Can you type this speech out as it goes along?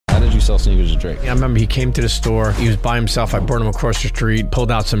sell sneakers to Drake. I remember he came to the store. He was by himself. I brought him across the street, pulled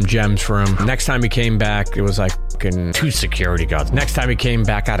out some gems for him. Next time he came back, it was like fucking 2 security guards. Next time he came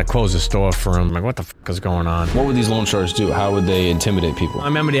back, I had to close the store for him. I'm like, what the fuck is going on? What would these loan sharks do? How would they intimidate people? I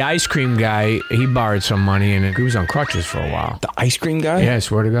remember the ice cream guy, he borrowed some money and he was on crutches for a while. The ice cream guy? Yeah, I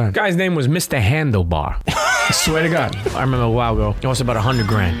swear to God. The guy's name was Mr. Handlebar. I swear to God. I remember a while ago, it was about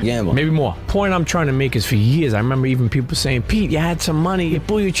 $100,000. Yeah, maybe more. Point I'm trying to make is for years, I remember even people saying, Pete, you had some money, you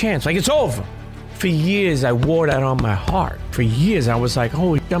blew your chance. Like, it's over. For years, I wore that on my heart. For years, I was like,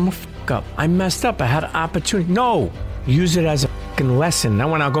 holy shit, I'm a fuck up. I messed up. I had an opportunity. No. Use it as a fucking lesson.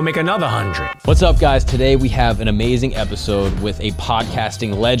 Now when I'll go make another 100. What's up, guys? Today we have an amazing episode with a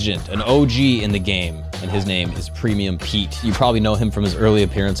podcasting legend, an OG in the game, and his name is Premium Pete. You probably know him from his early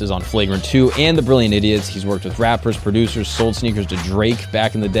appearances on Flagrant 2 and The Brilliant Idiots. He's worked with rappers, producers, sold sneakers to Drake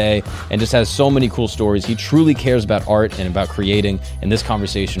back in the day, and just has so many cool stories. He truly cares about art and about creating, and this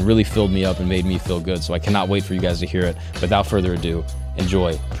conversation really filled me up and made me feel good, so I cannot wait for you guys to hear it. Without further ado,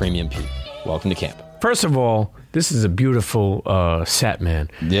 enjoy Premium Pete. Welcome to camp. First of all, this is a beautiful set, man.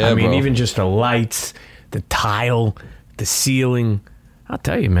 Yeah, I mean, bro. even just the lights, the tile, the ceiling. I'll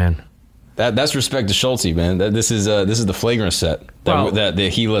tell you, man. That's respect to Schulte, man. This is the Flagrant set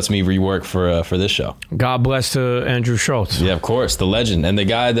that he lets me rework for this show. God bless to Andrew Schultz. Yeah, of course, the legend and the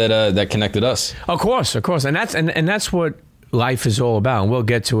guy that connected us. Of course, and that's what life is all about. And we'll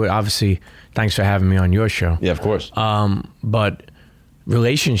get to it. Obviously, thanks for having me on your show. Yeah, of course. But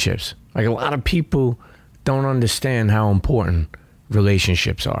relationships, like a lot of people don't understand how important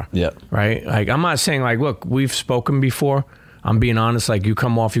relationships are. Yeah. Right? Like, I'm not saying, like, look, we've spoken before. I'm being honest. Like, you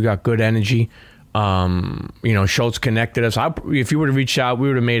come off, you got good energy. Schultz connected us. If you would have reached out, we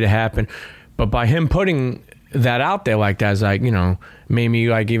would have made it happen. But by him putting that out there like that, is like, made me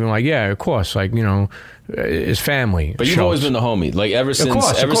like, even like, yeah, of course, like, his family. But you've Schultz. always been the homie. Like, ever since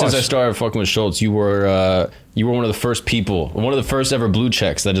I started fucking with Schultz, you were one of the first people, one of the first ever blue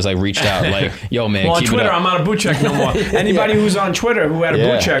checks that just like reached out, like, yo, man. Well, on keep Twitter, it up. I'm not a blue check no more. Anybody who's on Twitter who had a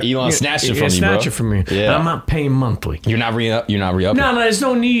blue check, Elon snatched it from you, bro. Snatch it from me. Yeah. And I'm not paying monthly. You're not re-upping. No, there's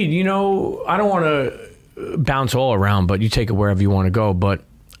no need. I don't want to bounce all around, but you take it wherever you want to go. But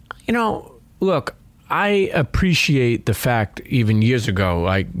look, I appreciate the fact, even years ago,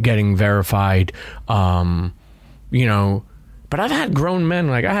 like getting verified, but I've had grown men,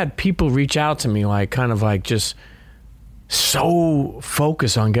 like I had people reach out to me, like kind of like just so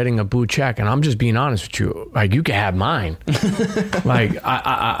focused on getting a blue check. And I'm just being honest with you, like you can have mine. Like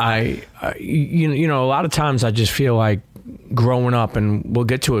I a lot of times I just feel like growing up, and we'll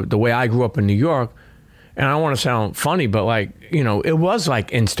get to it, the way I grew up in New York, and I don't want to sound funny, but like, it was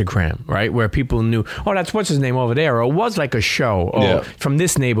like Instagram, right? Where people knew, oh, that's what's his name over there. Or it was like a show. Oh, from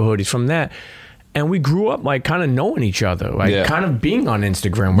this neighborhood, he's from that. And we grew up like kind of knowing each other, like kind of being on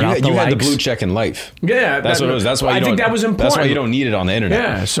Instagram without you the had likes. the blue check in life. Yeah, that's what it was. That's why I think that was important. That's why you don't need it on the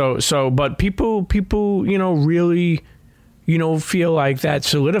internet. Yeah. But people, really, feel like that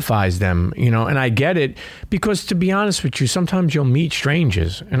solidifies them, and I get it, because to be honest with you, sometimes you'll meet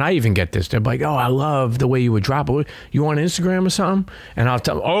strangers, and I even get this. They're like, oh, I love the way you would drop it. You on Instagram or something? And I'll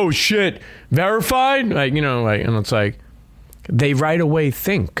tell them, oh shit, verified? Like, and it's like, they right away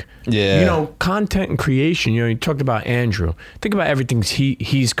think. Yeah. Content and creation, you talked about Andrew. Think about everything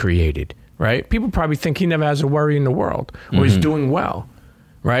he's created, right? People probably think he never has a worry in the world, or he's doing well.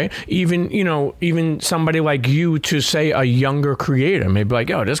 Right? Even somebody like you, to say a younger creator, maybe like,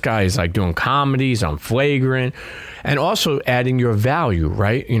 oh, this guy is like doing comedies on Flagrant, and also adding your value,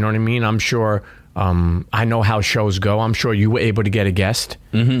 right? You know what I mean? I'm sure, I know how shows go. I'm sure you were able to get a guest,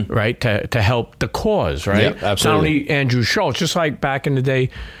 right? To help the cause, right? Yep, absolutely. Not only Andrew Schultz, just like back in the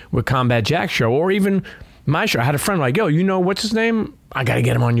day with Combat Jack show, or even my show. I had a friend like, yo, what's his name? I got to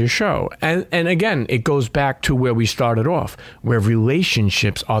get him on your show. And again, it goes back to where we started off, where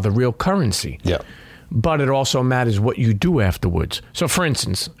relationships are the real currency. Yeah. But it also matters what you do afterwards. So, for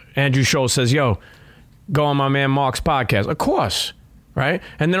instance, Andrew Schultz says, yo, go on my man Mark's podcast. Of course, right?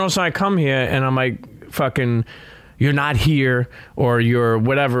 And then also I come here and I'm like, fucking, you're not here, or you're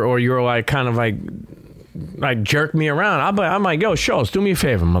whatever, or you're like kind of like jerk me around. I'm like, yo, Schultz, do me a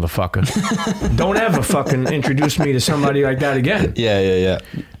favor, motherfucker. Don't ever fucking introduce me to somebody like that again. Yeah.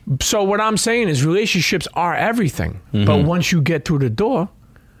 So what I'm saying is relationships are everything. But once you get through the door,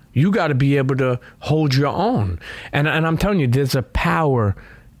 you got to be able to hold your own. And I'm telling you, there's a power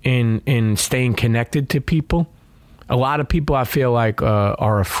in staying connected to people. A lot of people, I feel like,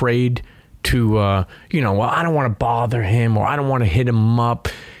 are afraid to, well, I don't want to bother him, or I don't want to hit him up.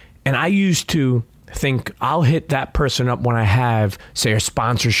 And I used to think I'll hit that person up when I have, say, a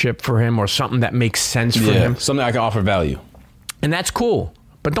sponsorship for him, or something that makes sense for him. Something I can offer value. And that's cool.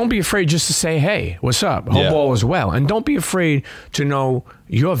 But don't be afraid just to say, hey, what's up? Hope all is well. And don't be afraid to know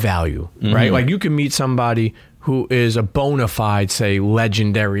your value, right? Like you can meet somebody who is a bona fide, say,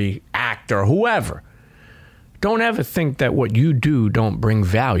 legendary actor, whoever. Don't ever think that what you do don't bring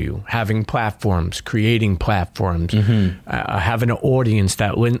value. Having platforms, creating platforms, having an audience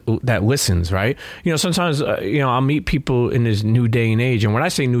that listens, right? You know, sometimes, I'll meet people in this new day and age. And when I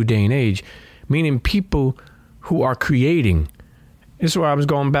say new day and age, meaning people who are creating. This is where I was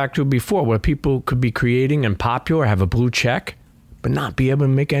going back to before, where people could be creating and popular, have a blue check, but not be able to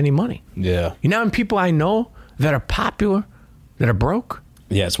make any money. Yeah. You know, and people I know that are popular, that are broke.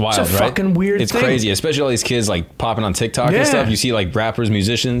 Yeah, it's wild, right? It's a fucking weird thing. It's crazy, especially all these kids like popping on TikTok and stuff. You see like rappers,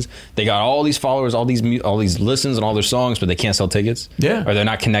 musicians, they got all these followers, all these listens and all their songs, but they can't sell tickets. Yeah. Or they're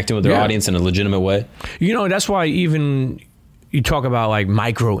not connecting with their audience in a legitimate way. You know, that's why even you talk about like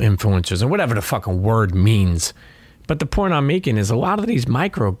micro influencers and whatever the fucking word means. But the point I'm making is a lot of these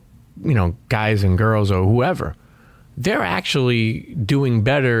micro, guys and girls or whoever, they're actually doing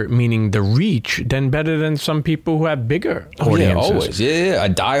better, meaning the reach, better than some people who have bigger audiences. Yeah, always. Yeah. A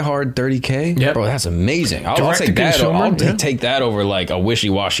diehard 30K? Yep. Bro, that's amazing. I'll take that. I'll take that over like a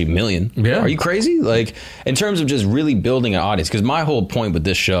wishy-washy million. Yeah. Are you crazy? Like, in terms of just really building an audience, because my whole point with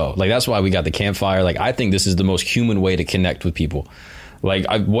this show, like, that's why we got the campfire. Like, I think this is the most human way to connect with people. Like,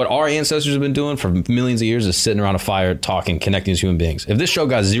 what our ancestors have been doing for millions of years is sitting around a fire, talking, connecting as human beings. If this show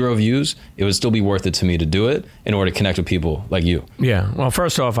got 0 views, it would still be worth it to me to do it in order to connect with people like you. Yeah. Well,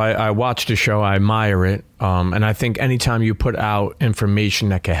 first off, I watched the show. I admire it. And I think anytime you put out information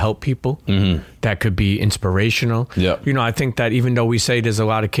that can help people, that could be inspirational. Yeah. I think that even though we say there's a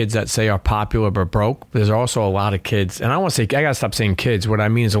lot of kids that say are popular but broke, there's also a lot of kids. And I got to stop saying kids. What I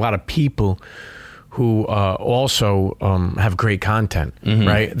mean is a lot of people who also have great content,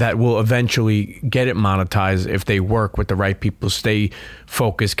 right? That will eventually get it monetized if they work with the right people, stay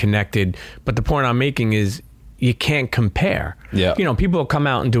focused, connected. But the point I'm making is you can't compare. Yeah. People will come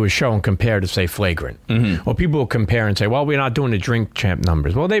out and do a show and compare to, say, Flagrant. Or people will compare and say, well, we're not doing the Drink Champ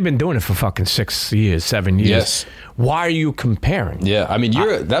numbers. Well, they've been doing it for fucking 6 years, 7 years. Yes. Why are you comparing? Yeah, I mean,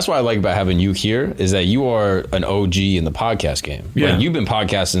 that's what I like about having you here is that you are an OG in the podcast game. Yeah. Like, you've been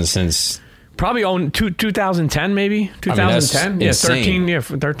podcasting since... Probably 2010, maybe 2010. Yeah,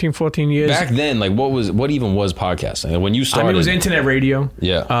 13, 14 years. Back then, like what even was podcasting? When you started, it was internet radio.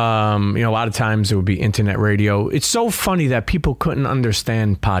 Yeah. A lot of times it would be internet radio. It's so funny that people couldn't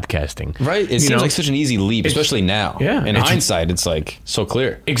understand podcasting. Right. It seems like such an easy leap, especially now. Yeah. In hindsight, it's like so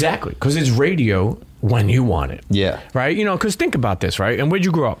clear. Exactly, because it's radio when you want it. Yeah. Right. Because think about this. Right. And where'd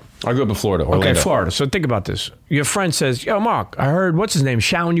you grow up? I grew up in Florida, Orlando. Okay, Florida. So think about this. Your friend says, yo, Mark, I heard, what's his name,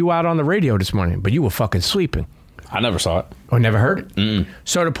 shouting you out on the radio this morning, but you were fucking sleeping. I never saw it. Or never heard it. Mm-mm.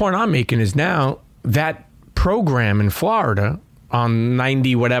 So the point I'm making is now that program in Florida on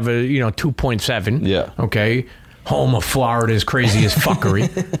 90 whatever, 2.7. Yeah. Okay. Home of Florida's craziest fuckery.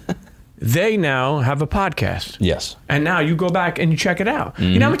 They now have a podcast. Yes. And now you go back and you check it out.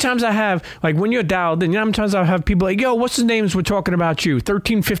 You know how many times I have, like when you're dialed in, you know how many times I have people like, yo, what's his names? We're talking about you.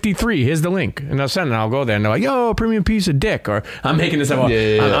 1353. Here's the link. And I'll send it. I'll go there and they're like, yo, premium piece of dick. Or I'm making this up.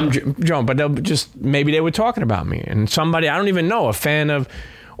 Yeah. I'm John, but they'll just, maybe they were talking about me. And somebody, I don't even know, a fan of,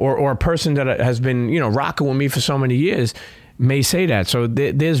 or a person that has been, rocking with me for so many years may say that. So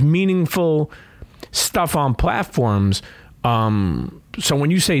there's meaningful stuff on platforms. So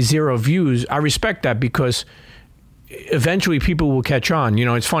when you say 0 views, I respect that because eventually people will catch on.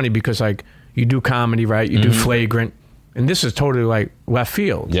 It's funny because like you do comedy, right? You do Flagrant, and this is totally like left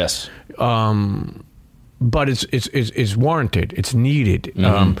field. Yes. But it's warranted. It's needed.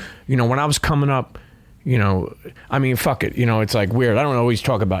 When I was coming up, I mean, fuck it. It's like weird. I don't always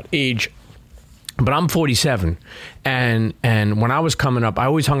talk about age. But I'm 47, and when I was coming up, I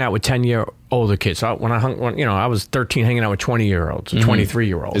always hung out with 10-year older kids. So when I was 13, hanging out with 20-year-olds,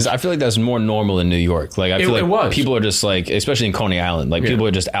 23-year-olds. I feel like that's more normal in New York. Like I feel like people are just like, especially in Coney Island, like people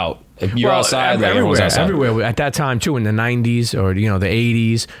are just out. If you're outside, like everyone's outside. Everywhere at that time too, in the 90s or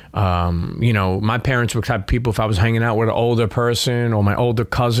the 80s. My parents were the type of people. If I was hanging out with an older person or my older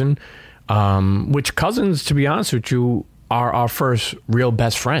cousin, which cousins, to be honest with you, are our first real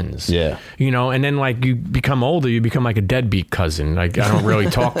best friends. Yeah. And then like you become older, you become like a deadbeat cousin. Like I don't really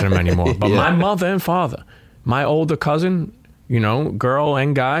talk to them anymore. But my mother and father, my older cousin, girl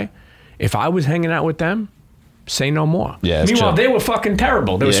and guy, if I was hanging out with them, say no more. Yeah. Meanwhile, they were fucking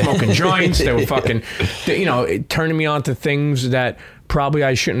terrible. They were smoking joints. They were fucking, turning me on to things that probably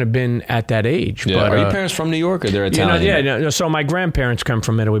I shouldn't have been at that age. Yeah. But, are your parents from New York or they're Italian? So my grandparents come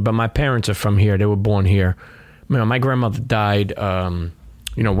from Italy, but my parents are from here. They were born here. My grandmother died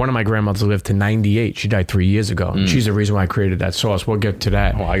You know, one of my grandmothers lived to 98. She died 3 years ago. She's the reason why I created that sauce. We'll get to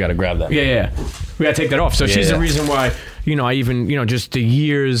that. Oh, I got to grab that. Yeah. We got to take that off. So she's the reason why, you know, I even, you know, just the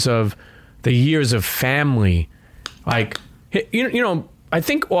years of family. Like, you know, I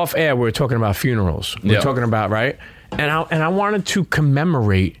think off air we were talking about funerals. We were talking about, right? And I wanted to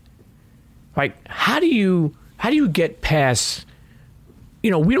commemorate, like, how do you get past,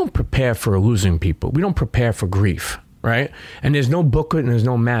 you know, we don't prepare for losing people. We don't prepare for grief, right? And there's no booklet and there's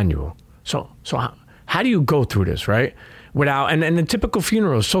no manual. So how do you go through this, right? Without, and the typical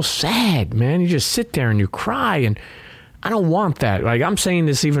funeral is so sad, man. You just sit there and you cry, and I don't want that. Like, I'm saying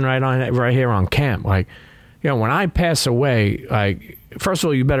this even right here on camp. Like, you know, when I pass away, like, first of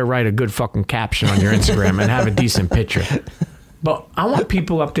all, you better write a good fucking caption on your Instagram and have a decent picture. But I want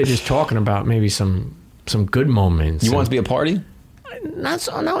people up there just talking about maybe some good moments. You want it to be a party?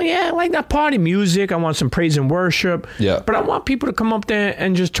 Like that party music. I want some praise and worship. Yeah. But I want people to come up there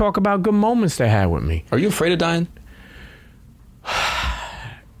and just talk about good moments they had with me. Are you afraid of dying?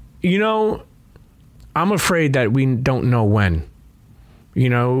 You know, I'm afraid that we don't know when. You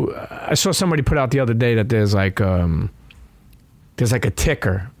know, I saw somebody put out the other day that there's like a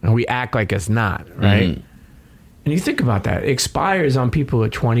ticker, and we act like it's not, right? Mm-hmm. And you think about that. It expires on people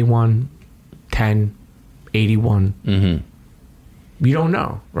at 21, 10, 81. Mm-hmm. You don't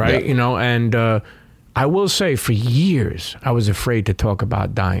know, right? Yeah. You know, and I will say for years, I was afraid to talk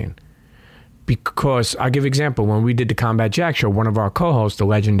about dying. Because, I'll give an example. When we did the Combat Jack show, one of our co-hosts, the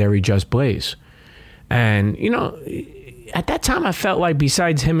legendary Just Blaze. And, you know, at that time, I felt like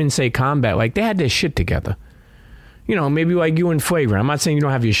besides him and Say Combat, like they had their shit together. You know, maybe like you and Flagrant. I'm not saying you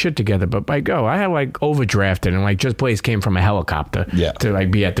don't have your shit together, but like, I had like overdrafted, and like Just Blaze came from a helicopter to like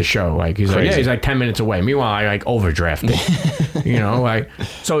be at the show. Like he's like, he's like 10 minutes away. Meanwhile, I like overdrafted. You know, like,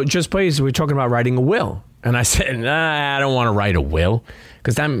 so Just Blaze, we were talking about writing a will. And I said, nah, I don't want to write a will.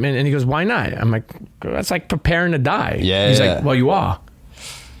 And he goes, why not? I'm like, that's like preparing to die. Yeah. He's like, well, you are.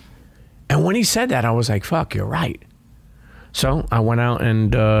 And when he said that, I was like, fuck, you're right. So I went out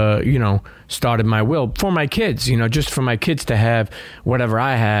and, you know, started my will for my kids, you know, just for my kids to have whatever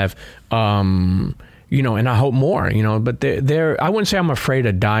I have, you know, and I hope more, you know, but I wouldn't say I'm afraid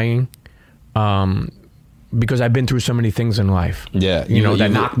of dying, because I've been through so many things in life. Yeah. You know,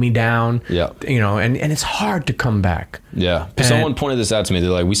 that knocked me down. Yeah. You know, and it's hard to come back. Yeah. Someone pointed this out to me. They're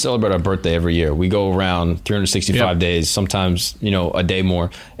like, we celebrate our birthday every year. We go around 365 days, sometimes, you know, a day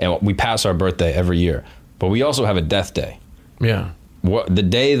more, and we pass our birthday every year. But we also have a death day. Yeah. The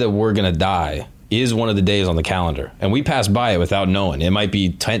day that we're going to die is one of the days on the calendar. And we pass by it without knowing. It might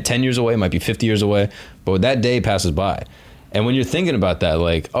be 10 years away, it might be 50 years away, but that day passes by. And when you're thinking about that,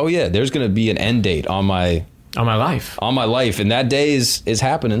 like, oh yeah, there's going to be an end date on my life. And that day is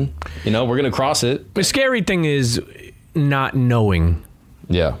happening. You know, we're going to cross it. The scary thing is not knowing.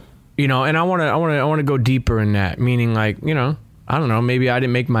 Yeah. You know, and I want to go deeper in that, meaning like, you know, I don't know, maybe I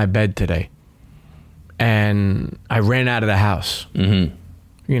didn't make my bed today. And I ran out of the house. Mm-hmm.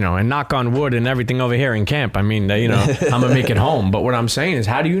 You know, and knock on wood and everything over here in camp. I mean, you know, I'm gonna make it home. But what I'm saying is,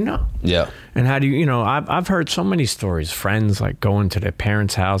 how do you know? Yeah. And how do you know? I've heard so many stories. Friends like going to their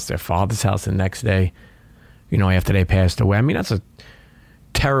parents' house, their father's house the next day. You know, after they passed away. I mean, that's a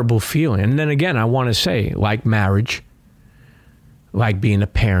terrible feeling. And then again, I want to say, like marriage, like being a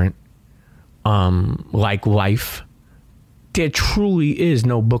parent, like life, there truly is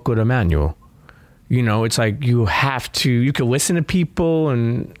no booklet or manual. You know, it's like you can listen to people,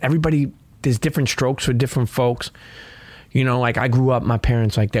 and everybody, there's different strokes for different folks. You know, like I grew up, my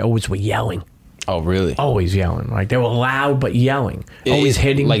parents, like they always were yelling. Oh, really? Always yelling. Like they were loud, but yelling. Always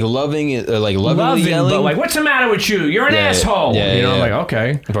hitting. Like loving, yelling. But like, what's the matter with you? You're an asshole. Yeah, you know, like,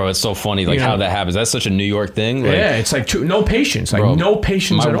 okay. Bro, it's so funny, like how that happens. That's such a New York thing. Like, yeah, it's like no patience. Like, bro, no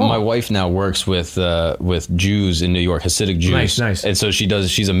patience at all. My wife now works with Jews in New York, Hasidic Jews. Nice. And so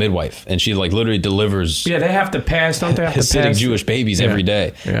she's a midwife, and she like literally delivers. Yeah, they have to pass, don't they have Hasidic to pass? Jewish babies every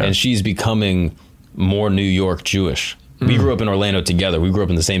day. Yeah. And she's becoming more New York Jewish. We grew up in Orlando together. We grew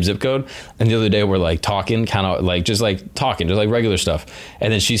up in the same zip code. And the other day we're like talking, kind of like just like regular stuff.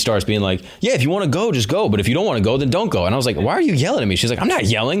 And then she starts being like, yeah, if you want to go, just go. But if you don't want to go, then don't go. And I was like, why are you yelling at me? She's like, I'm not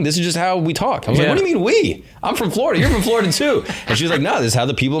yelling. This is just how we talk. I was like, what do you mean we? I'm from Florida. You're from Florida too. And she's like, no, this is how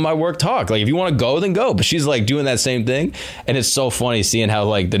the people in my work talk. Like, if you want to go, then go. But she's like doing that same thing. And it's so funny seeing how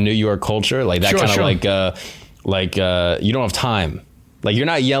like the New York culture, like that like you don't have time. Like, you're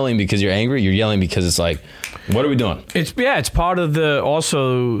not yelling because you're angry. You're yelling because it's like, what are we doing? It's part of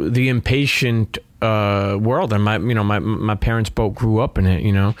the impatient world. And my parents both grew up in it,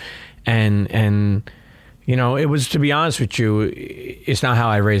 you know, and you know, it was, to be honest with you, it's not how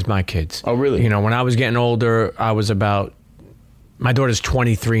I raised my kids. Oh, really? You know, when I was getting older, I was about my daughter's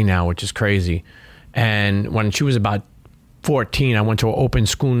 23 now, which is crazy. And when she was about 14, I went to an open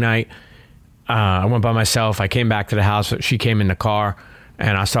school night. I went by myself. I came back to the house. She came in the car,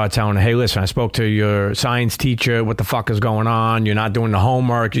 and I started telling her, hey, listen, I spoke to your science teacher. What the fuck is going on? You're not doing the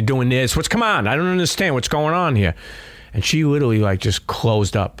homework. You're doing this. Come on? I don't understand what's going on here. And she literally like just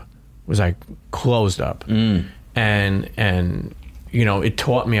closed up. Was like closed up. And you know, it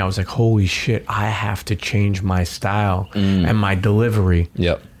taught me, I was like, holy shit, I have to change my style and my delivery.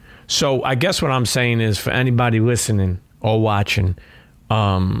 Yep. So I guess what I'm saying is, for anybody listening or watching,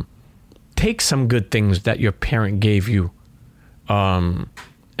 take some good things that your parent gave you. And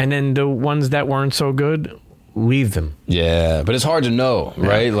then the ones that weren't so good, leave them. Yeah, but it's hard to know,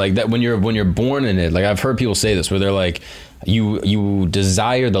 right? Yeah. Like that when you're born in it. Like I've heard people say this, where they're like, you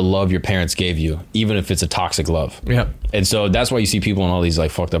desire the love your parents gave you, even if it's a toxic love. Yeah. And so that's why you see people in all these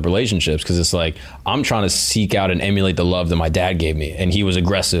like fucked up relationships, because it's like, I'm trying to seek out and emulate the love that my dad gave me, and he was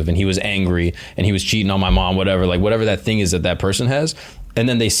aggressive and he was angry and he was cheating on my mom, whatever that thing is that person has, and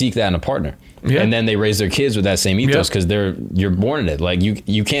then they seek that in a partner. Yeah. And then they raise their kids with that same ethos, because you're born in it. Like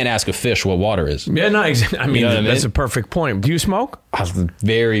you can't ask a fish what water is. Yeah, no, exactly. I mean, that's a perfect point. Do you smoke?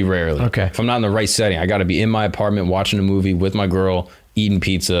 Very rarely. Okay. If I'm not in the right setting, I got to be in my apartment watching a movie with my girl, eating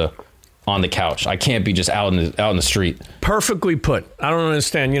pizza on the couch. I can't be just out in the street. Perfectly put. I don't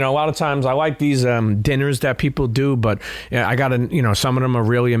understand. You know, a lot of times I like these dinners that people do, but I got to, you know, some of them are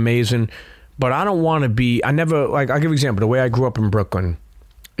really amazing, but I don't want to be, I'll give you an example. The way I grew up in Brooklyn,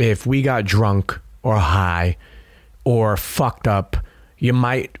 if we got drunk or high or fucked up, you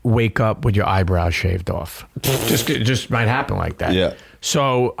might wake up with your eyebrows shaved off. just might happen like that. Yeah.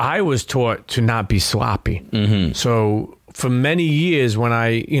 So I was taught to not be sloppy. Mm-hmm. So for many years, when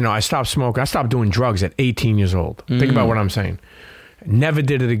I stopped smoking, I stopped doing drugs at 18 years old. Mm-hmm. Think about what I'm saying. Never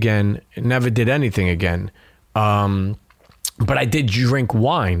did it again. Never did anything again. But I did drink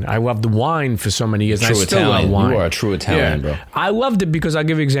wine. I loved wine for so many years. True and I still Italian. love wine. You are a true Italian, bro. I loved it because I'll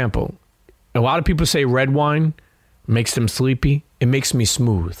give you an example. A lot of people say red wine makes them sleepy. It makes me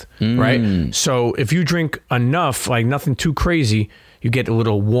smooth, right? So if you drink enough, like nothing too crazy, you get a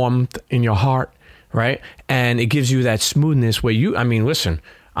little warmth in your heart, right? And it gives you that smoothness where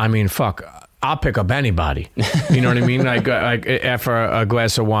fuck, I'll pick up anybody. You know what I mean? Like after a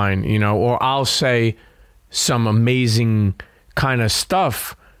glass of wine, you know, or I'll say some amazing kind of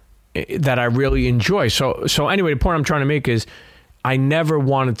stuff that I really enjoy. So anyway, the point I'm trying to make is I never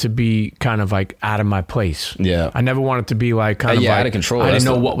wanted to be kind of like out of my place. Yeah. I never wanted to be like kind of like, out of control. I didn't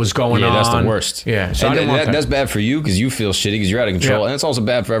know what was going on. Yeah, that's the worst. Yeah. So that's bad for you because you feel shitty because you're out of control. Yeah. And it's also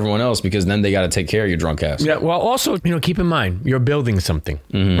bad for everyone else because then they got to take care of your drunk ass. Yeah. Well, also, you know, keep in mind, you're building something,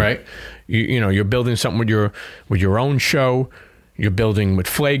 right? You know, you're building something with your own show. You're building with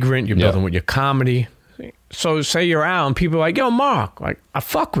Flagrant. You're building with your comedy. So say you're out and people are like, yo, Mark, like, I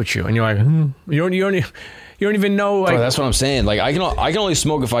fuck with you. And you're like, you don't even know. Like, bro, that's what I'm saying. Like, I can only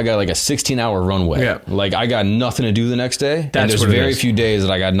smoke if I got like a 16-hour runway. Yeah. Like, I got nothing to do the next day. And there's very few days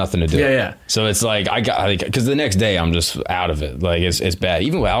that I got nothing to do. Yeah. So it's like, because the next day I'm just out of it. Like, it's bad.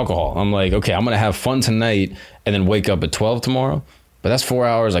 Even with alcohol, I'm like, okay, I'm going to have fun tonight and then wake up at 12 tomorrow. But that's 4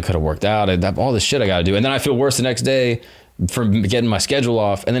 hours I could have worked out. I have all this shit I got to do. And then I feel worse the next day for getting my schedule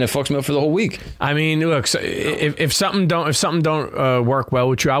off, and then it fucks me up for the whole week. I mean, look, so if something don't work well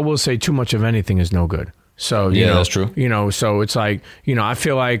with you, I will say too much of anything is no good. So you know, that's true. You know, so it's like, you know, I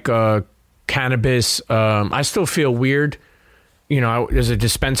feel like cannabis. I still feel weird. You know, there's a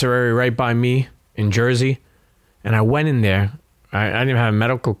dispensary right by me in Jersey, and I went in there. I didn't even have a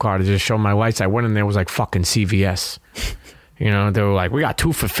medical card to just show my lights. I went in there, it was like fucking CVS. You know, they were like, we got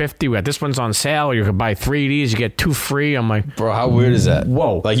 2 for $50. We got this one's on sale. You could buy 3 of these. You get 2 free. I'm like, bro, how weird is that?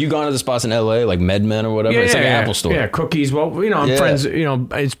 Whoa. Like, you gone to the spots in LA, like MedMen or whatever? It's like an Apple store. Yeah, cookies. Well, you know, I'm friends. You know,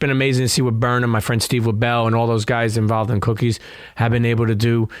 it's been amazing to see what Byrne and my friend Steve Labelle and all those guys involved in cookies have been able to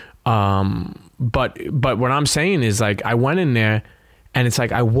do. But what I'm saying is, like, I went in there and it's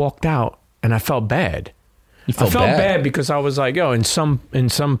like I walked out and I felt bad. I felt bad because I was like, yo, in some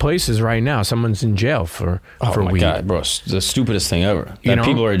places right now, someone's in jail for weed. Oh my God, bro, the stupidest thing ever. That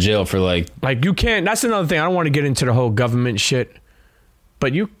people are in jail for like you can't. That's another thing. I don't want to get into the whole government shit,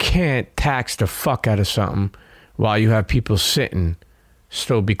 but you can't tax the fuck out of something while you have people sitting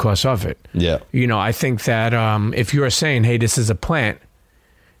still because of it. Yeah. You know, I think that if you're saying, hey, this is a plant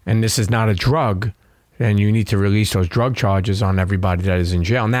and this is not a drug, then you need to release those drug charges on everybody that is in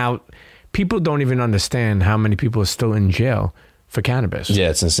jail. Now, people don't even understand how many people are still in jail for cannabis. Yeah,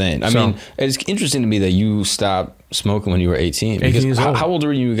 it's insane. I mean, it's interesting to me that you stopped smoking when you were 18. Because 18 years old. How old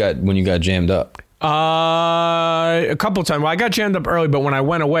were you when you got jammed up? A couple times. Well, I got jammed up early, but when I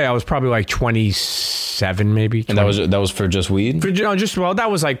went away, I was probably like 27, maybe. 20. And that was for just weed?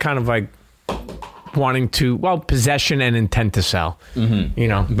 That was like kind of like wanting to, possession and intent to sell, you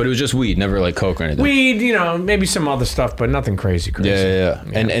know. But it was just weed, never like coke or anything. Weed, you know, maybe some other stuff, but nothing crazy. Yeah.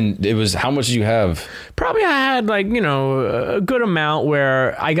 And it was, how much did you have? Probably I had like, you know, a good amount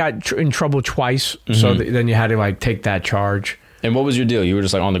where I got in trouble twice. So then you had to like take that charge. And what was your deal? You were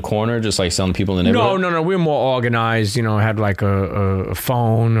just like on the corner, just like selling people in the neighborhood? No. We were more organized. You know, I had like a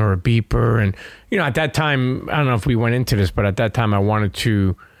phone or a beeper. And, you know, at that time, I don't know if we went into this, but at that time I wanted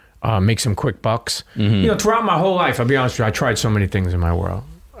to make some quick bucks. You know, throughout my whole life, I'll be honest with you, I tried so many things in my world.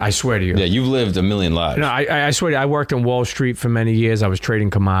 I swear to you. Yeah, you've lived a million lives. No, I swear to you, I worked in Wall Street for many years. I was trading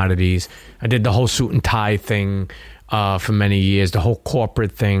commodities. I did the whole suit and tie thing for many years, the whole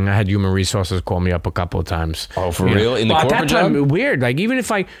corporate thing. I had human resources call me up a couple of times. Oh, for real? In the corporate at that time, job? weird. Like, even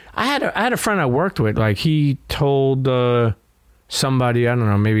if I had a friend I worked with, like, he told somebody, I don't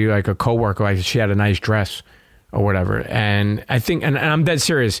know, maybe like a coworker, like she had a nice dress or whatever. And I think, and I'm dead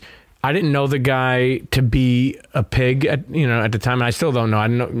serious, I didn't know the guy to be a pig at the time, and I still don't know. I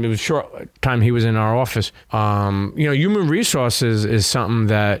didn't know. It was a short time he was in our office. You know, human resources is something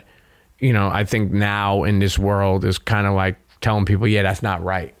that, you know, I think now in this world is kind of like telling people, yeah, that's not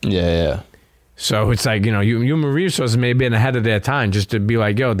right. Yeah. So it's like, you know, human resources may have been ahead of their time just to be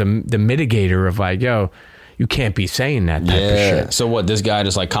like, yo, the mitigator of like, yo, you can't be saying that type of shit. So what, this guy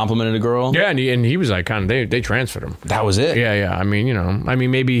just like complimented a girl? Yeah, and he was like, kind of, they transferred him. That was it? Yeah. I mean, you know,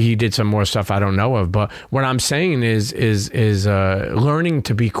 maybe he did some more stuff I don't know of, but what I'm saying is learning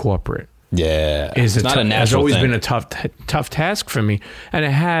to be corporate. Yeah, it's not a natural has always thing. been a tough task for me, and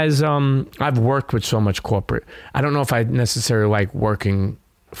it has. I've worked with so much corporate. I don't know if I necessarily like working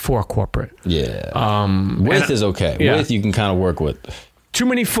for corporate. Yeah, with is okay. Yeah. With you can kind of work with. Too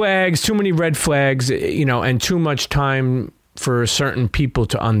many flags, too many red flags, you know, and too much time for certain people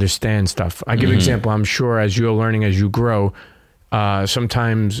to understand stuff. I give an example. I'm sure as you're learning, as you grow,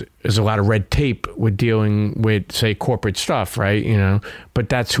 sometimes there's a lot of red tape with dealing with, say, corporate stuff, right? You know, but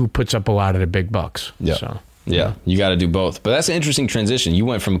that's who puts up a lot of the big bucks. Yeah. So, yeah, you got to do both. But that's an interesting transition. You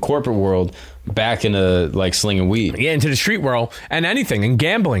went from corporate world back into like slinging weed. Yeah, into the street world and anything, and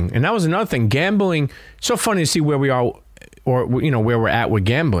gambling. And that was another thing. Gambling, so funny to see where we are, or, you know, where we're at with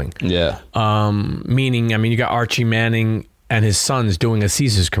gambling. Yeah. Meaning, I mean, you got Archie Manning and his sons doing a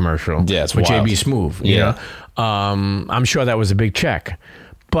Caesars commercial. Yeah, it's with wild. JB Smoove. You know? I'm sure that was a big check.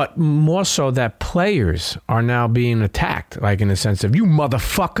 But more so that players are now being attacked, like in the sense of, you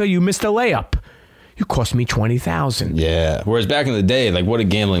motherfucker, you missed a layup. You cost me $20,000. Yeah. Whereas back in the day, like, what did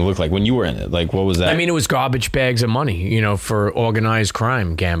gambling look like when you were in it? Like, what was that? I mean, it was garbage bags of money, you know, for organized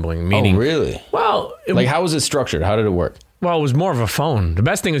crime gambling. Meaning, oh, really? Well, Like, how was it structured? How did it work? Well, it was more of a phone. The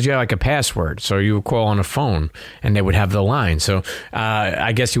best thing is you had like a password. So you would call on a phone and they would have the line. So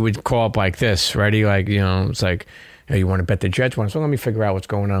I guess you would call up like this, ready? Like, you know, it's like, hey, you want to bet the Jets one? So let me figure out what's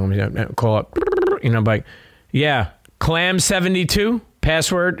going on. Let me call up, you know, like, yeah, Clam72,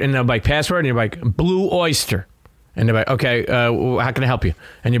 password. And they'll be like, password. And you're like, Blue Oyster. And they're like, okay, how can I help you?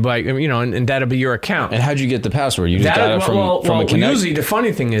 And you're like, you know, and that'll be your account. And how'd you get the password? You just got it from a connect? Usually the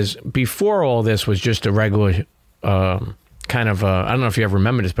funny thing is, before all this was just a regular kind of, I don't know if you ever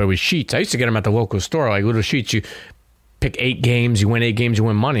remember this, but it was sheets. I used to get them at the local store, like little sheets. You pick 8 games, you win 8 games, you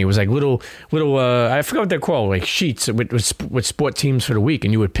win money. It was like little I forgot what they're called, like sheets with sport teams for the week.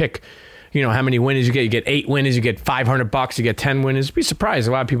 And you would pick, you know, how many winners you get. You get 8 winners, you get $500, you get 10 winners. You'd be surprised,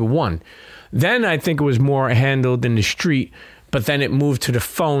 a lot of people won. Then I think it was more handled in the street, but then it moved to the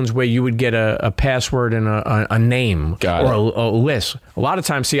phones where you would get a password and a name or a list. A lot of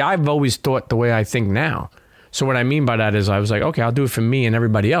times, see, I've always thought the way I think now. So what I mean by that is I was like, okay, I'll do it for me and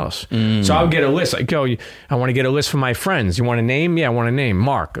everybody else. So I'll get a list. Like, yo, I want to get a list for my friends. You want a name? Yeah, I want a name.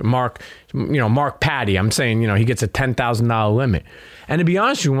 Mark, you know, Mark Patty. I'm saying, you know, he gets a $10,000 limit. And to be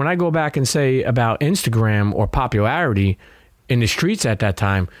honest with you, when I go back and say about Instagram or popularity in the streets at that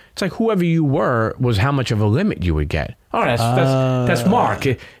time, it's like whoever you were was how much of a limit you would get. Oh, that's Mark.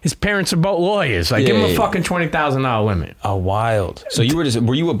 His parents are both lawyers. Like, give him a fucking $20,000 limit. Oh, wild. So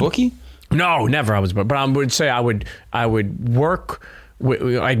were you a bookie? No, never. But I would say I would work with,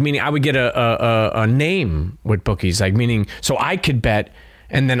 like, meaning I would get a name with bookies, like, meaning so I could bet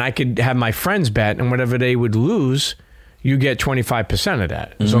and then I could have my friends bet, and whatever they would lose, you get 25% of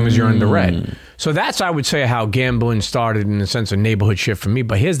that as long as you're in the red. So that's, I would say, how gambling started in the sense of neighborhood shit for me.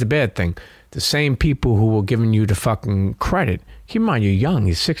 But here's the bad thing. The same people who were giving you the fucking credit, keep in mind, you're young.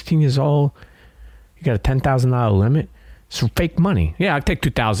 You're 16 years old. You got a $10,000 limit. It's fake money. Yeah, I'll take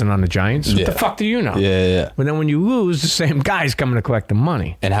 $2,000 on the Giants. What the fuck do you know? Yeah. But then when you lose, the same guy's coming to collect the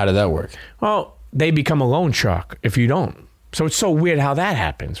money. And how did that work? Well, they become a loan shark if you don't. So it's so weird how that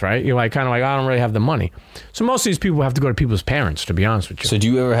happens, right? You're like, kind of like, I don't really have the money. So most of these people have to go to people's parents, to be honest with you. So do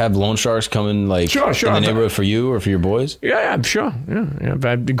you ever have loan sharks coming like Sure. in the neighborhood for you or for your boys? Yeah, I'm sure.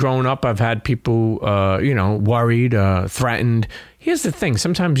 Yeah. Growing up, I've had people, worried, threatened. Here's the thing.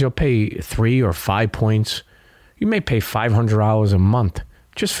 Sometimes you'll pay 3 or 5 points. You may pay $500 a month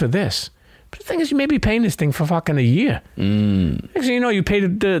just for this. But the thing is, you may be paying this thing for fucking a year. Next thing you know, you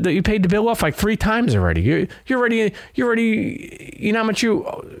paid the bill off like 3 times already. You're already, you know how much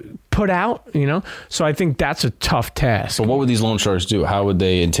you put out, you know? So I think that's a tough task. But what would these loan sharks do? How would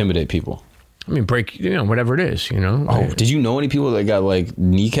they intimidate people? I mean, break, whatever it is, Oh, did you know any people that got like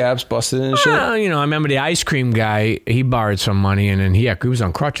kneecaps busted and shit? I remember the ice cream guy, he borrowed some money and then he was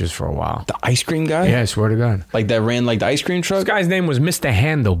on crutches for a while. The ice cream guy? Yeah, I swear to God. Like that ran like the ice cream truck? This guy's name was Mr.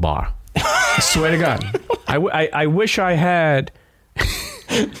 Handlebar. I swear to God. I wish I had...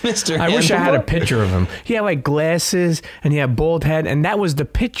 Mr. I wish I had a Handlebar? picture of him. He had like glasses and he had bald head, and that was the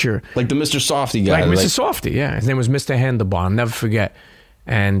picture. Like the Mr. Softy guy. Like Mr. Softy, yeah. His name was Mr. Handlebar. I'll never forget.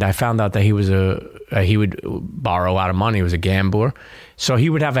 And I found out that he was he would borrow a lot of money. He was a gambler. So he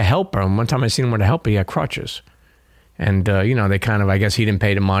would have a helper. And one time I seen him with a helper, he had crutches. And, they kind of, I guess he didn't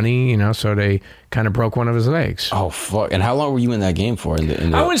pay the money, so they kind of broke one of his legs. Oh, fuck. And how long were you in that game for?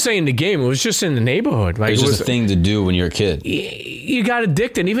 I wouldn't say in the game. It was just in the neighborhood. Like, it was just a thing to do when you're a kid. You got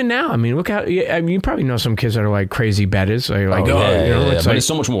addicted. Even now, I mean, look how, you probably know some kids that are like crazy bettors. Like, But it's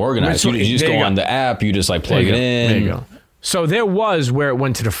so much more organized. You just go on the app, you just like plug it in. There you go. So there was where it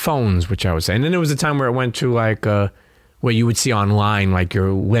went to the phones, which I would say. And then there was a time where it went to like, where you would see online, like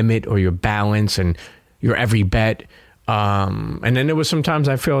your limit or your balance and your every bet. And then there was sometimes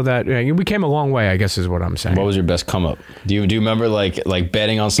I feel that we came a long way, I guess is what I'm saying. What was your best come up? Do you remember like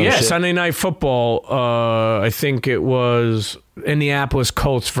betting on some shit? Yeah, Sunday Night Football. I think it was Indianapolis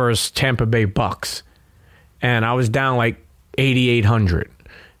Colts versus Tampa Bay Bucks. And I was down like 8,800.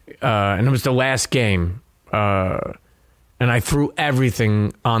 And it was the last game. And I threw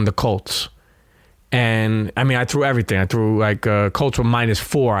everything on the Colts. And I mean, I threw everything. I threw like Colts were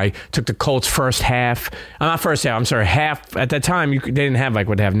 -4. I took the Colts first half. Not first half. I'm sorry, half. At that time, they didn't have like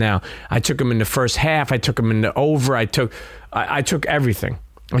what they have now. I took them in the first half. I took them in the over. I took everything.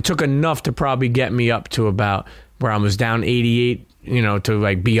 I took enough to probably get me up to about where I was down 88. To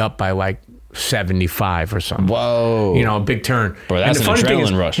like be up by like 75 or something. Whoa. A big turn. Bro, that's an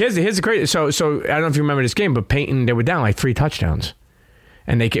adrenaline rush. Here's the crazy. So I don't know if you remember this game, but Peyton, they were down like 3 touchdowns.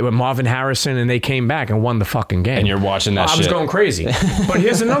 And they came with Marvin Harrison, and they came back and won the fucking game. And you're watching that shit. I was going crazy. But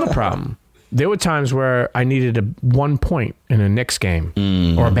here's another problem. There were times where I needed 1 point in a Knicks game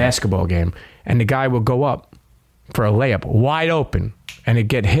or a basketball game, and the guy would go up for a layup, wide open, and it'd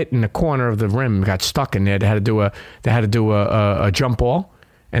get hit in the corner of the rim, got stuck in there. They had to do a jump ball,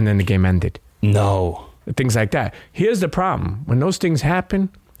 and then the game ended. No. Things like that. Here's the problem. When those things happen,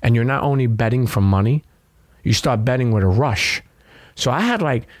 and you're not only betting for money, you start betting with a rush. So I had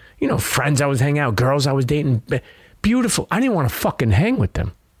like, friends I was hanging out, girls I was dating, beautiful. I didn't want to fucking hang with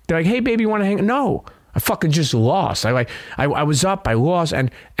them. They're like, hey, baby, you want to hang? No, I fucking just lost. I was up, I lost. And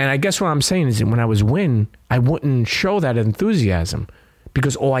I guess what I'm saying is that when I was winning, I wouldn't show that enthusiasm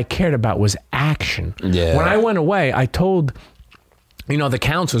because all I cared about was action. Yeah. When I went away, I told, the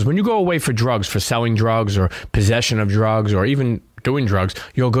counselors, when you go away for drugs, for selling drugs or possession of drugs or even doing drugs,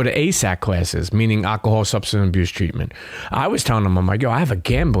 you'll go to ASAC classes, meaning alcohol substance abuse treatment. I was telling them, I'm like, I have a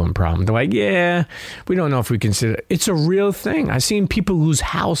gambling problem. They're like, yeah, we don't know if we consider it. It's a real thing. I've seen people lose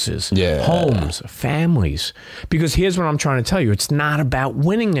houses, homes, families. Because here's what I'm trying to tell you. It's not about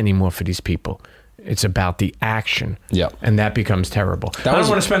winning anymore for these people. It's about the action. Yeah. And that becomes terrible. I don't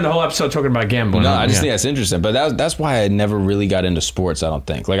want to spend the whole episode talking about gambling. No, I just think that's interesting. But that's why I never really got into sports, I don't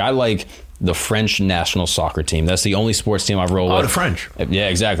think. Like, I like the French national soccer team. That's the only sports team I've rolled with. Oh, the French. Yeah,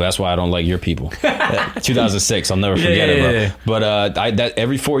 exactly. That's why I don't like your people. 2006, I'll never forget it, bro. Yeah. But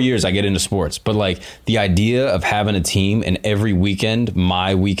every 4 years I get into sports. But like the idea of having a team and every weekend,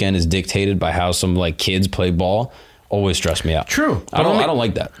 my weekend is dictated by how some like kids play ball, always stressed me out. True. I don't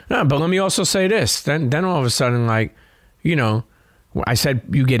like that. No, but let me also say this. Then all of a sudden, like, I said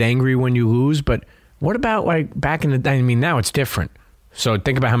you get angry when you lose, but what about like back in the day? I mean, now it's different. So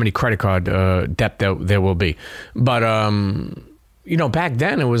think about how many credit card debt there will be. But, back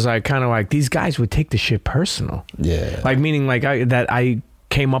then it was like kind of like these guys would take the shit personal. Yeah. Like meaning like I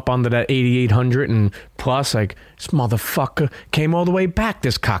came up under that 8,800 and plus like this motherfucker came all the way back,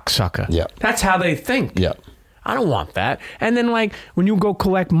 this cocksucker. Yeah. That's how they think. Yeah. I don't want that. And then like when you go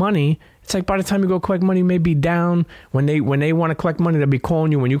collect money, it's like by the time you go collect money, you may be down. When they want to collect money, they'll be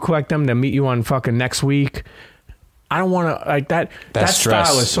calling you. When you collect them, they'll meet you on fucking next week. I don't want to like that. That stress.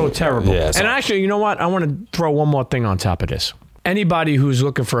 style is so terrible. Yeah, and actually, you know what? I want to throw one more thing on top of this. Anybody who's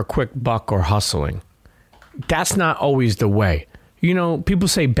looking for a quick buck or hustling, that's not always the way. You know, people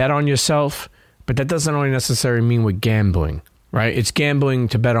say bet on yourself, but that doesn't only necessarily mean with gambling, right? It's gambling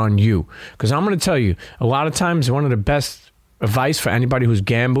to bet on you. Because I'm going to tell you, a lot of times one of the best advice for anybody who's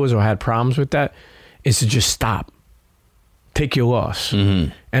gamblers or had problems with that is to just stop. Take your loss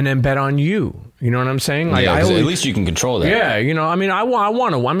and then bet on you. You know what I'm saying? Like, Yeah, 'cause at least you can control that. yeah, you know, I mean, I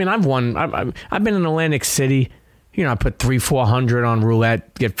want to. I mean, I've won. I've been in Atlantic City. You know, I put 300-400 on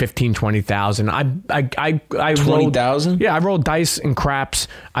roulette, get 15,000, 20,000. I 20,000? Yeah, I rolled dice and craps.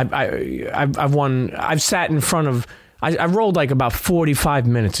 I've won. I've sat in front of. I rolled like about 45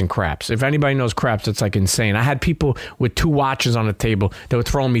 minutes in craps. If anybody knows craps, it's like insane. I had people with 2 watches on the table that were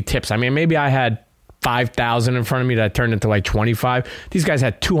throwing me tips. I mean, maybe I had 5,000 in front of me that turned into like 25. These guys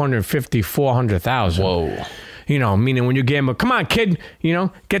had 250, 400,000. Whoa. You know, meaning when you gamble, come on, kid, you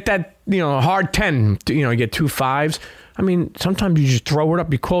know, get that, you know, hard 10, you know, you get 2 5s. I mean, sometimes you just throw it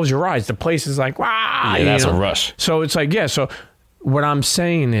up, you close your eyes. The place is like, wow. Yeah, that's a rush. So it's like, yeah. So what I'm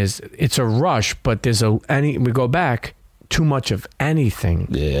saying is it's a rush, but we go back, too much of anything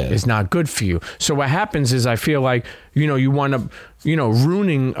is not good for you. So what happens is I feel like, you know, you wind up, you know,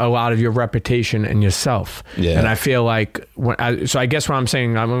 ruining a lot of your reputation and yourself. Yeah. And I feel like, so I guess what I'm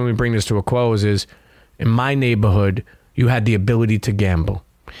saying, when we bring this to a close is, in my neighborhood, you had the ability to gamble.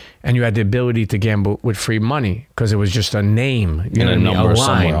 And you had the ability to gamble with free money because it was just a name. You know, a number a line,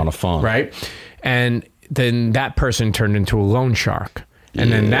 somewhere on a phone. Right? And then that person turned into a loan shark.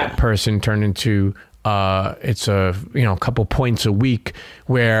 And then that person turned into it's a couple points a week,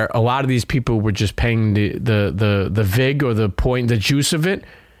 where a lot of these people were just paying the vig or the juice of it,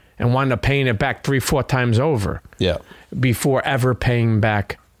 and wound up paying it back 3-4 times over. Yeah. Before ever paying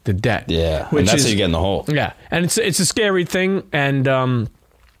back the debt. Yeah. And that's how you get in the hole. Yeah. And it's a scary thing, and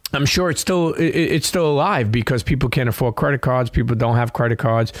I'm sure it's still alive because people can't afford credit cards. People don't have credit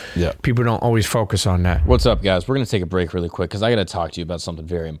cards. Yeah. People don't always focus on that. What's up, guys? We're going to take a break really quick because I got to talk to you about something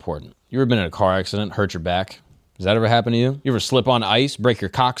very important. You ever been in a car accident, hurt your back? Does that ever happen to you? You ever slip on ice, break your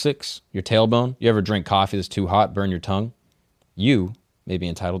coccyx, your tailbone? You ever drink coffee that's too hot, burn your tongue? You may be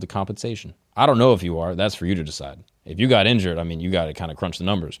entitled to compensation. I don't know if you are. That's for you to decide. If you got injured, I mean, you got to kind of crunch the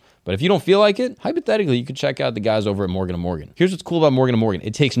numbers. But if you don't feel like it, hypothetically, you could check out the guys over at Morgan & Morgan. Here's what's cool about Morgan & Morgan.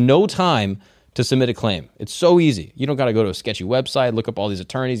 It takes no time to submit a claim. It's so easy. You don't got to go to a sketchy website, look up all these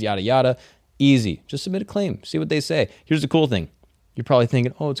attorneys, yada, yada. Easy. Just submit a claim. See what they say. Here's the cool thing. You're probably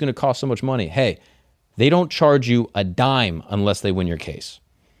thinking, oh, it's going to cost so much money. Hey, they don't charge you a dime unless they win your case.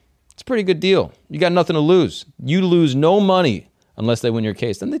 It's a pretty good deal. You got nothing to lose. You lose no money unless they win your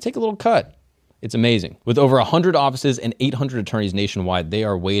case. Then they take a little cut. It's amazing. With over 100 offices and 800 attorneys nationwide, they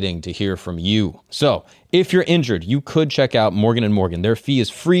are waiting to hear from you. So if you're injured, you could check out Morgan & Morgan. Their fee is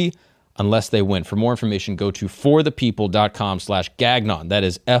free unless they win. For more information, go to forthepeople.com/Gagnon. That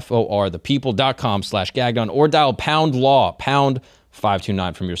is FORthepeople.com/Gagnon, or dial #law,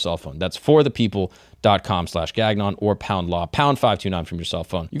 #529 from your cell phone. That's forthepeople.com/Gagnon or #law, #529 from your cell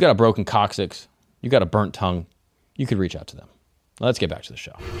phone. You got a broken coccyx, you got a burnt tongue, you could reach out to them. Let's get back to the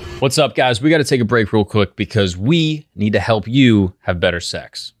show. What's up, guys? We got to take a break real quick because we need to help you have better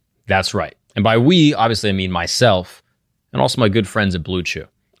sex. That's right. And by we, obviously, I mean myself and also my good friends at Blue Chew.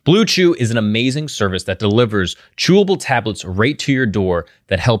 Blue Chew is an amazing service that delivers chewable tablets right to your door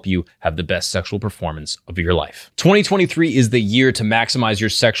that help you have the best sexual performance of your life. 2023 is the year to maximize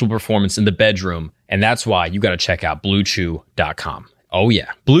your sexual performance in the bedroom, and that's why you got to check out BlueChew.com. Oh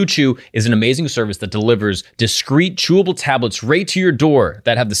yeah. Blue Chew is an amazing service that delivers discreet chewable tablets right to your door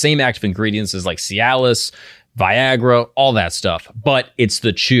that have the same active ingredients as like Cialis, Viagra, all that stuff. But it's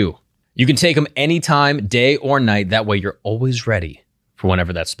the chew. You can take them anytime, day or night. That way you're always ready for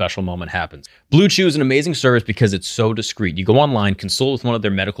whenever that special moment happens. Blue Chew is an amazing service because it's so discreet. You go online, consult with one of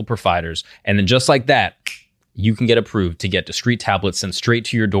their medical providers, and then just like that, you can get approved to get discreet tablets sent straight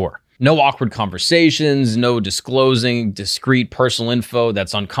to your door. No awkward conversations, no disclosing discreet personal info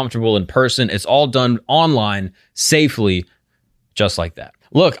that's uncomfortable in person. It's all done online, safely, just like that.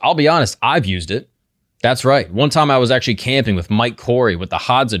 Look, I'll be honest, I've used it. That's right. One time I was actually camping with Mike Corey with the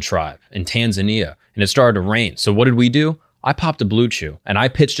Hadza tribe in Tanzania, and it started to rain. So what did we do? I popped a Blue Chew, and I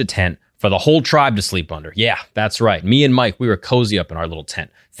pitched a tent for the whole tribe to sleep under. Yeah, that's right. Me and Mike, we were cozy up in our little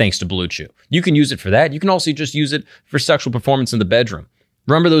tent, thanks to Blue Chew. You can use it for that. You can also just use it for sexual performance in the bedroom.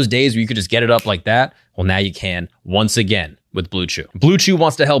 Remember those days where you could just get it up like that? Well, now you can once again with Blue Chew. Blue Chew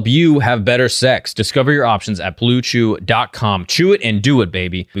wants to help you have better sex. Discover your options at BlueChew.com. Chew it and do it,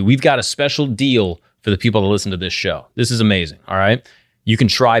 baby. We've got a special deal for the people that listen to this show. This is amazing, all right? You can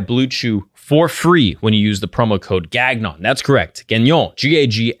try Blue Chew for free when you use the promo code GAGNON. That's correct. Gagnon,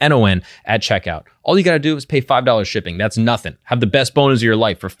 Gagnon at checkout. All you got to do is pay $5 shipping. That's nothing. Have the best boners of your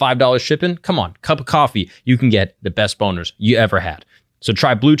life for $5 shipping. Come on, cup of coffee. You can get the best boners you ever had. So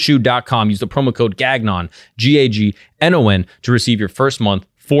try BlueChew.com. Use the promo code GAGNON, Gagnon, to receive your first month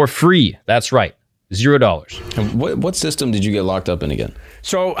for free. That's right, $0. And what system did you get locked up in again?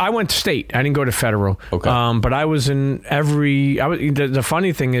 So I went to state. I didn't go to federal. Okay. But I was in every. The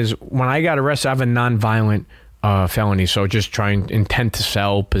funny thing is, when I got arrested, I have a nonviolent felony. So just trying intent to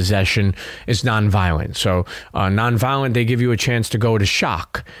sell, possession is nonviolent. So nonviolent, they give you a chance to go to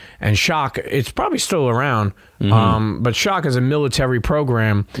Shock, and Shock, it's probably still around. But Shock is a military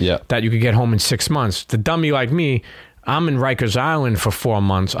program that you could get home in 6 months. The dummy like me, I'm in Rikers Island for 4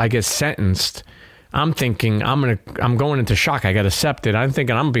 months. I get sentenced. I'm thinking I'm going into Shock. I got accepted. I'm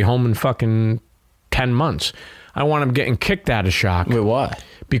thinking I'm gonna be home in fucking 10 months. I want him getting kicked out of Shock. Wait, why?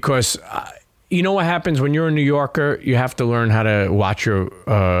 Because you know what happens when you're a New Yorker? You have to learn how to watch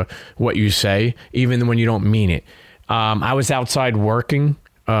your what you say, even when you don't mean it. I was outside working.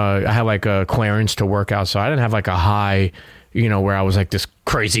 I had like a clearance to work outside. I didn't have like a high, where I was like this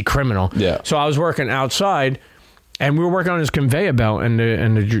crazy criminal. Yeah. So I was working outside, and we were working on this conveyor belt, and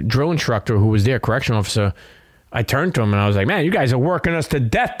the drill instructor who was there, correction officer, I turned to him and I was like, man, you guys are working us to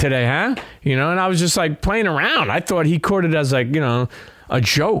death today, huh? And I was just like playing around. I thought he caught it as like, a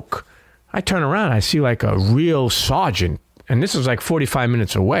joke. I turn around, I see like a real sergeant, and this was like 45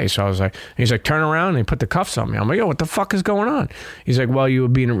 minutes away. So I was like, he's like, turn around, and he put the cuffs on me. I'm like, yo, what the fuck is going on? He's like, well, you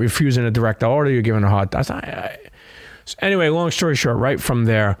were refusing a direct order, you're giving a hard time. So anyway, long story short, right from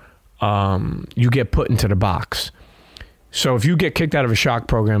there, you get put into the box. So if you get kicked out of a Shock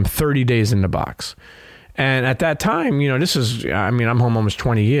program, 30 days in the box. And at that time, this is, I'm home almost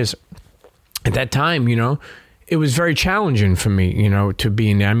 20 years. At that time, it was very challenging for me, to be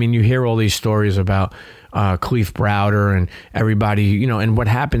in there. You hear all these stories about Kalief Browder and everybody, and what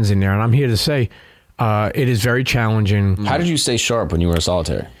happens in there. And I'm here to say it is very challenging. How did you stay sharp when you were in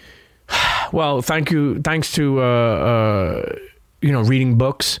solitary? Well, thanks to, reading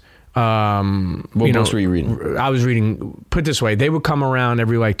books. What books were you reading? I was reading, put it this way, they would come around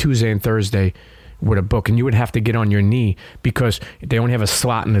every like Tuesday and Thursday with a book, and you would have to get on your knee because they only have a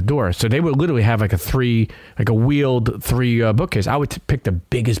slot in the door. So they would literally have like a wheeled three bookcase. I would pick the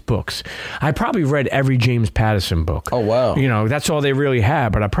biggest books. I probably read every James Patterson book. Oh, wow. That's all they really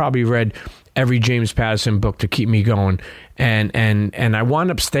had, but I probably read every James Patterson book to keep me going. And I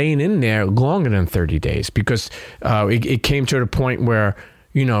wound up staying in there longer than 30 days because it came to the point where,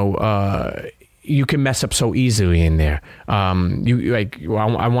 you can mess up so easily in there. I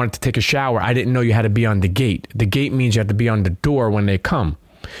wanted to take a shower. I didn't know you had to be on the gate. The gate means you have to be on the door when they come.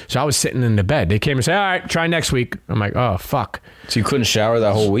 So I was sitting in the bed. They came and said, all right, try next week. I'm like, oh, fuck. So you couldn't shower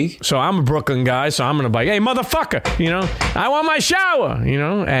that whole week? So I'm a Brooklyn guy, so I'm going to be like, hey, motherfucker, I want my shower,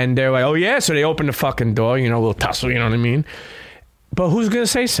 And they're like, oh, yeah? So they open the fucking door, a little tussle, you know what I mean? But who's going to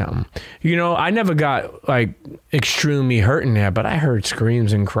say something? I never got, like, extremely hurt in there, but I heard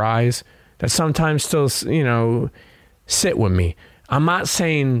screams and cries that sometimes still, sit with me. I'm not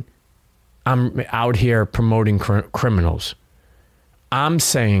saying I'm out here promoting criminals. I'm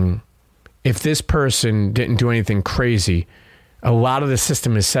saying if this person didn't do anything crazy, a lot of the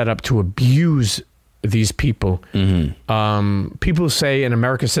system is set up to abuse these people. Mm-hmm. People say, and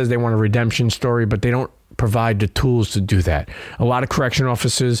America says they want a redemption story, but they don't provide the tools to do that. A lot of correction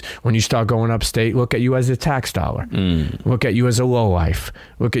officers, when you start going upstate, look at you as a tax dollar. Look at you as a lowlife.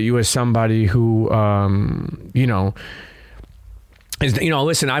 Look at you as somebody who,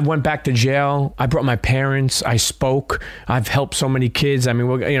 listen, I went back to jail. I brought my parents. I spoke. I've helped so many kids.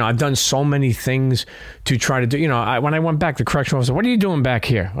 I've done so many things to try to do, when I went back to correction officer, what are you doing back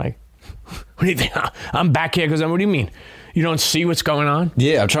here? Like, what do you think? I'm back here because what do you mean? You don't see what's going on?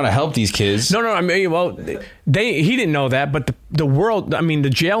 Yeah, I'm trying to help these kids. No, he didn't know that, but the world, the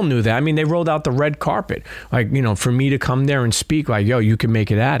jail knew that. They rolled out the red carpet, like, for me to come there and speak like, yo, you can make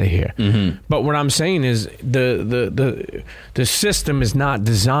it out of here. Mm-hmm. But what I'm saying is the system is not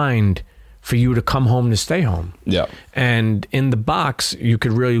designed for you to come home to stay home. Yeah. And in the box, you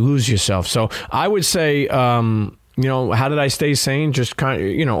could really lose yourself. So I would say, how did I stay sane? Just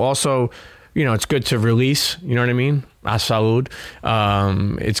kind of, also, it's good to release, you know what I mean? A salud.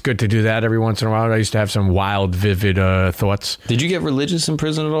 It's good to do that every once in a while. I used to have some wild, vivid thoughts. Did you get religious in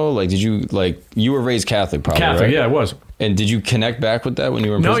prison at all? Like, did you, you were raised Catholic probably, Catholic, right? yeah, I was. And did you connect back with that when you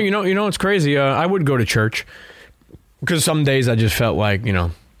were in prison? No, it's crazy. I would go to church because some days I just felt like,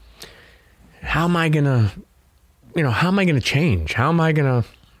 how am I going to change? How am I going to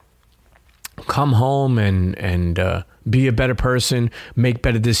come home and be a better person, make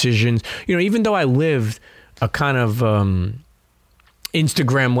better decisions. You know, even though I lived a kind of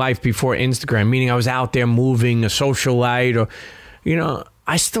Instagram life before Instagram, meaning I was out there moving, a socialite, or, you know,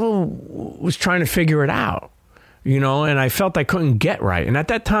 I still was trying to figure it out, you know, and I felt I couldn't get right. And at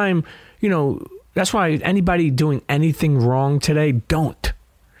that time, you know, that's why anybody doing anything wrong today, don't.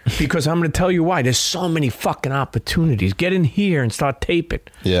 Because I'm going to tell you why. There's so many fucking opportunities. Get in here and start taping.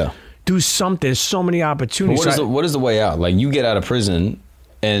 Yeah. Do something. There's so many opportunities. But what is the way out? Like, you get out of prison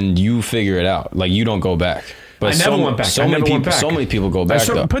and you figure it out. Like, you don't go back. But I never went back. So many people go back,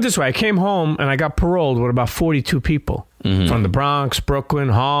 though. Put it this way. I came home and I got paroled with about 42 people from the Bronx, Brooklyn,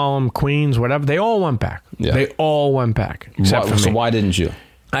 Harlem, Queens, whatever. They all went back. Yeah. They all went back. Except for me. So why didn't you?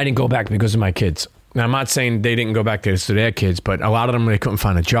 I didn't go back because of my kids. Now, I'm not saying they didn't go back to their kids, but a lot of them, they couldn't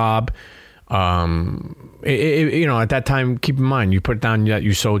find a job. You know, at that time, keep in mind, you put down that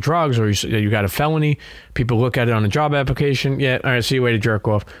you sold drugs or you got a felony. People look at it on a job application. Yeah, all right, see you way to jerk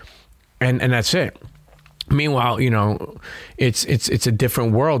off. And that's it. Meanwhile, you know, it's a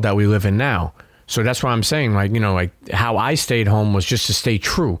different world that we live in now. So that's why I'm saying, like, you know, like how I stayed home was just to stay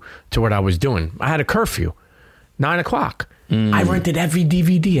true to what I was doing. I had a curfew, 9 o'clock. I rented every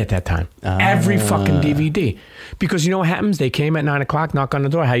DVD at that time. Every fucking DVD. Because you know what happens? They came at 9 o'clock, knock on the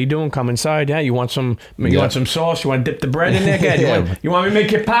door. How you doing? Come inside. Yeah, you want some want some sauce? You want to dip the bread in there? Good. You want me to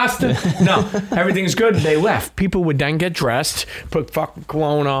make you pasta? No. Everything's good. They left. People would then get dressed, put fucking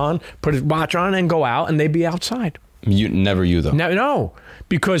cologne on, put a watch on, and go out, and they'd be outside. Never you, though. No.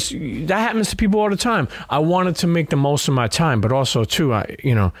 Because that happens to people all the time. I wanted to make the most of my time, but also, too,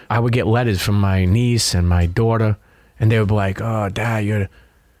 I would get letters from my niece and my daughter. And they would be like, "Oh, Dad,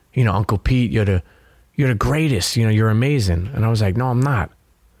 Uncle Pete, you're the greatest. You know, you're amazing." And I was like, "No, I'm not.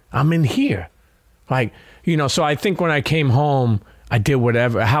 I'm in here." Like, you know, so I think when I came home, I did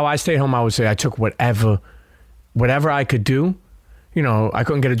whatever. How I stayed home, I would say I took whatever I could do. You know, I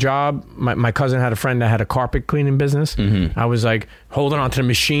couldn't get a job. My cousin had a friend that had a carpet cleaning business. I was like holding onto the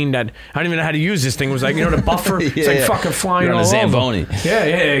machine that I don't even know how to use this thing. It was like, you know, the buffer. It's like fucking flying You're on all a Zamboni. over. Yeah,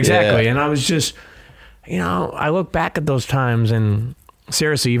 exactly. Yeah. And I was just... You know, I look back at those times and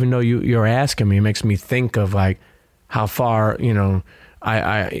seriously, even though you're asking me, it makes me think of like how far, you know,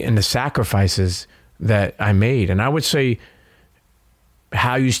 I and the sacrifices that I made. And I would say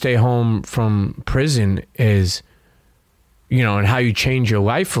how you stay home from prison is, you know, and how you change your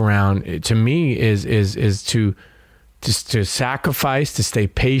life around, to me is to sacrifice, to stay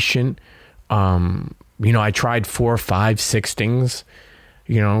patient. You know, I tried 4, 5, 6 things,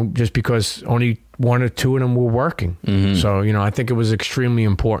 you know, just because only 1 or 2 of them were working. So, you know, I think it was extremely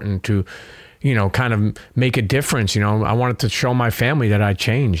important to, you know, kind of make a difference. You know, I wanted to show my family that I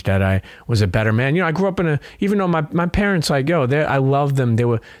changed, that I was a better man. You know, I grew up even though my parents, like, I love them.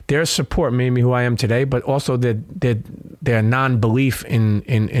 Their support made me who I am today, but also their non-belief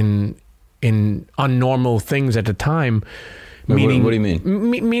in unnormal things at the time. Meaning, what do you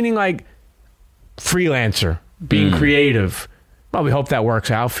mean? Meaning like freelancer, being creative. Well, we hope that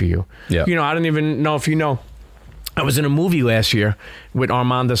works out for you. Yeah. You know, I don't even know if you know, I was in a movie last year with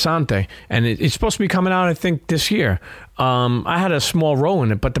Armand Asante, and it's supposed to be coming out, I think, this year. I had a small role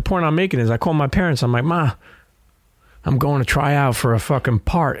in it, but the point I'm making is I called my parents. I'm like, Ma, I'm going to try out for a fucking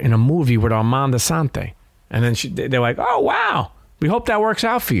part in a movie with Armand Asante. And then they're like, oh, wow. We hope that works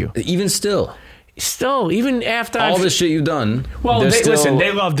out for you. Even still, even after all the shit you've done. Well, listen,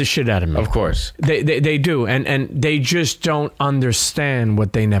 they love the shit out of me. Of course. They do. And they just don't understand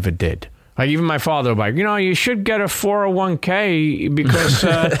what they never did. Like, even my father, like, you know, you should get a 401k because,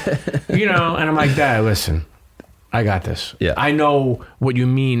 you know, and I'm like, Dad, listen, I got this. Yeah. I know what you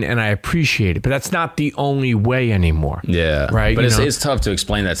mean and I appreciate it, but that's not the only way anymore. Yeah. Right. But it's tough to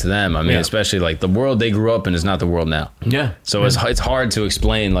explain that to them. I mean, especially like the world they grew up in is not the world now. Yeah. So it's hard to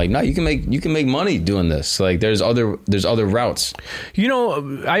explain, like, no, you can make money doing this. Like, there's other routes. You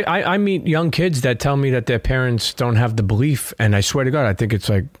know, I meet young kids that tell me that their parents don't have the belief, and I swear to God, I think it's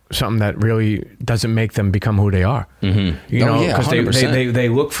like something that really doesn't make them become who they are. You know, because they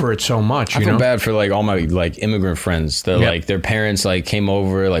look for it so much. I feel bad for like all my like immigrant friends that like their parents like came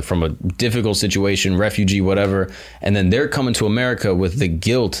over like from a difficult situation, refugee, whatever, and then they're coming to America with the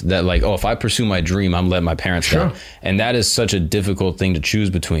guilt that like, oh, if I pursue my dream, I'm letting my parents down. And that is such a difficult thing to choose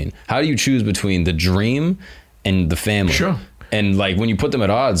between. How do you choose between the dream and the family? And like when you put them at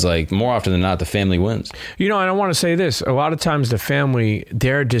odds, like more often than not, the family wins. You know, and I want to say this. A lot of times the family,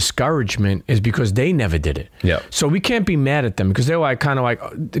 their discouragement is because they never did it. Yeah. So we can't be mad at them because they're like kind of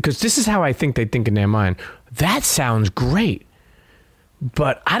like, because this is how I think they think in their mind. That sounds great,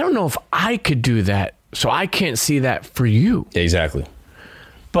 but I don't know if I could do that. So I can't see that for you. Exactly.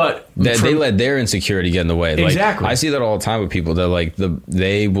 But they let their insecurity get in the way. Exactly. Like, I see that all the time with people that like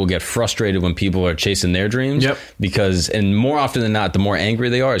they will get frustrated when people are chasing their dreams. Yep. Because, and more often than not, the more angry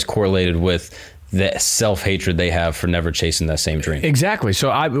they are is correlated with the self-hatred they have for never chasing that same dream. Exactly. So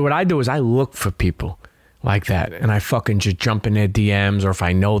what I do is I look for people like that, and I fucking just jump in their DMs, or if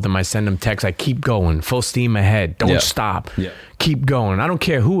I know them, I send them texts. I keep going, full steam ahead. Don't stop. Yeah. Keep going. I don't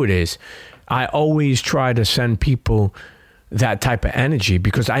care who it is. I always try to send people that type of energy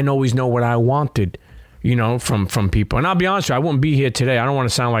because I always know what I wanted, you know, from people. And I'll be honest with you, I wouldn't be here today. I don't want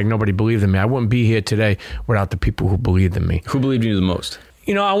to sound like nobody believed in me. I wouldn't be here today without the people who believed in me. Who believed in you the most?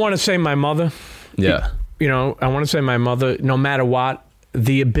 You know, I want to say my mother. Yeah. You know, I want to say my mother, no matter what,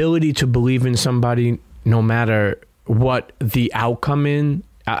 the ability to believe in somebody, no matter what the outcome is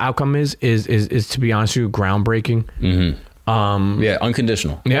to be honest with you, groundbreaking. Mm-hmm.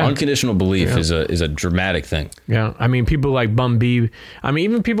 Unconditional. Yeah. Unconditional belief is a dramatic thing. Yeah. I mean, people like Bun B. I mean,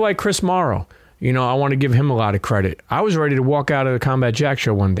 even people like Chris Morrow. You know, I want to give him a lot of credit. I was ready to walk out of the Combat Jack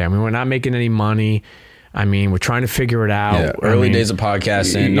show one day. I mean, we're not making any money. I mean, we're trying to figure it out. Yeah, early days of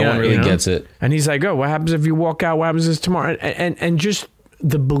podcasting, no one really gets it. And he's like, "Oh, what happens if you walk out? What happens this tomorrow?" And just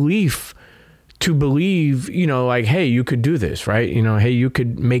the belief to believe, you know, like, hey, you could do this, right? You know, hey, you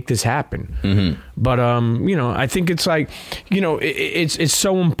could make this happen. Mm-hmm. But you know, I think it's like, you know, it's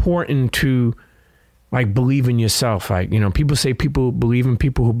so important to like believe in yourself. Like, you know, people say people believe in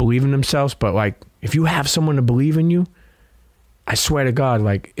people who believe in themselves, but like if you have someone to believe in you, I swear to God,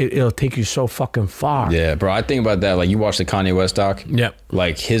 like it'll take you so fucking far. Yeah, bro. I think about that. Like, you watch the Kanye West doc. Yep.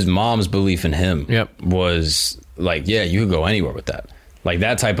 Like, his mom's belief in him. Yep. Was like, yeah, you could go anywhere with that. Like,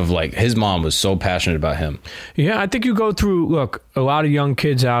 that type of, like, his mom was so passionate about him. Yeah, I think you go through. Look, a lot of young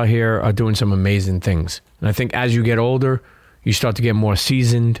kids out here are doing some amazing things, and I think as you get older, you start to get more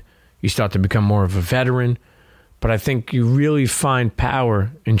seasoned. You start to become more of a veteran. But I think you really find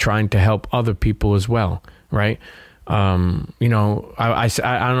power in trying to help other people as well, right? You know, I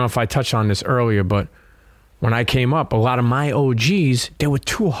don't know if I touched on this earlier, but when I came up, a lot of my OGs, they were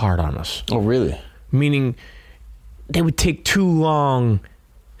too hard on us. Oh, really? Meaning they would take too long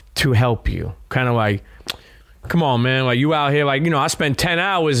to help you. Kind of like, come on, man. Like, you out here, like, you know, I spent 10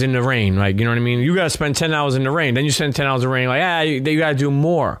 hours in the rain. Like, you know what I mean? You got to spend 10 hours in the rain. Then you spend 10 hours in the rain. Like, you got to do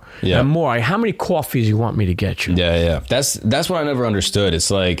more and more. Like, how many coffees you want me to get you? Yeah. That's what I never understood.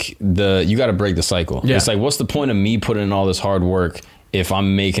 It's like you got to break the cycle. Yeah. It's like, what's the point of me putting in all this hard work if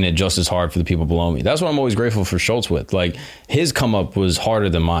I'm making it just as hard for the people below me? That's what I'm always grateful for Schultz with. Like, his come up was harder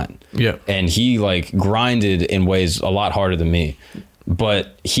than mine. Yeah. And he like grinded in ways a lot harder than me.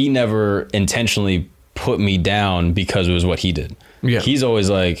 But he never intentionally put me down because it was what he did. Yeah. He's always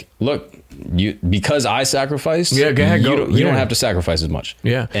like, look, because I sacrificed, go ahead, you don't have to sacrifice as much.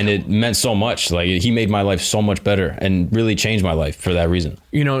 Yeah. And it meant so much. Like, he made my life so much better and really changed my life for that reason.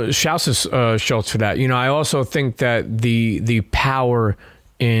 You know, shouts to Schultz for that. You know, I also think that the power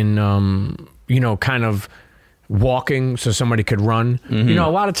in, you know, kind of walking so somebody could run. Mm-hmm. You know,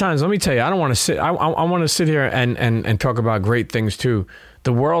 a lot of times, let me tell you, I don't want to sit, I want to sit here and talk about great things too.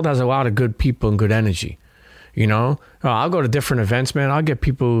 The world has a lot of good people and good energy. You know, I'll go to different events, man. I'll get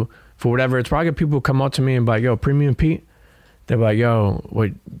people for whatever. It's probably get people who come up to me and be like, yo, Premium Pete. They're like, yo, what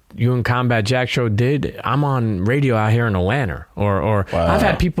you and Combat Jack show did, I'm on radio out here in Atlanta. Or wow. I've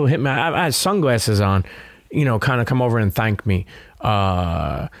had people hit me. I had sunglasses on, you know, kind of come over and thank me.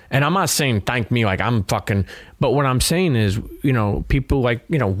 And I'm not saying thank me like I'm fucking, but what I'm saying is, you know, people like,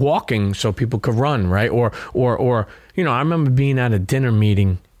 you know, walking so people could run, right? Or you know, I remember being at a dinner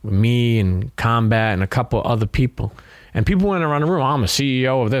meeting with me and Combat and a couple other people. And people went around the room, I'm a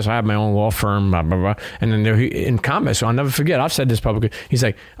CEO of this, I have my own law firm, blah, blah, blah. And then they're in Combat, so I'll never forget, I've said this publicly. He's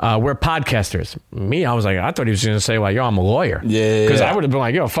like, we're podcasters. Me, I was like, I thought he was going to say, like, yo, I'm a lawyer. Yeah. Because I would have been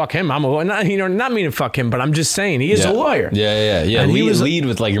like, yo, fuck him, I'm a lawyer. Not, you know, not meaning fuck him, but I'm just saying, he is a lawyer. Yeah. And lead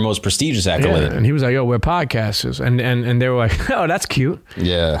with, like, your most prestigious accolade. Yeah, and he was like, yo, we're podcasters. And they were like, oh, that's cute.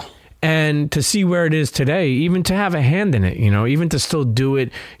 Yeah. And to see where it is today, even to have a hand in it, you know, even to still do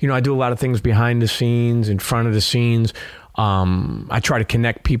it. You know, I do a lot of things behind the scenes, in front of the scenes. I try to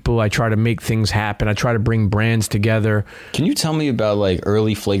connect people. I try to make things happen. I try to bring brands together. Can you tell me about like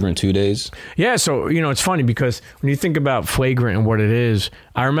early Flagrant 2 days? Yeah. So, you know, it's funny because when you think about Flagrant and what it is,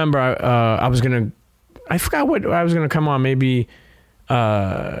 I remember I forgot what I was going to come on. Maybe,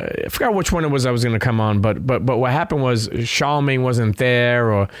 I forgot which one it was I was going to come on, but what happened was Charlemagne wasn't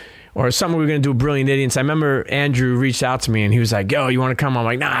there or something. We were going to do Brilliant Idiots. I remember Andrew reached out to me and he was like, yo, you want to come on? I'm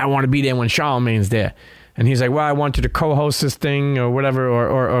like, nah, I want to be there when Charlemagne's there. And he's like, well, I want you to co-host this thing or whatever,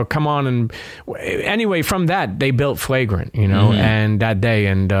 or come on. And anyway, from that, they built Flagrant, you know, and that day.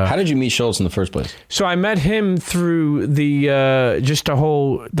 And how did you meet Schultz in the first place? So I met him through the just the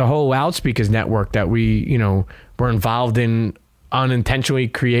whole Loudspeakers network that we, you know, were involved in unintentionally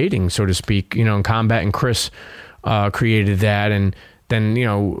creating, so to speak, you know, in Combat, and Chris created that. And then, you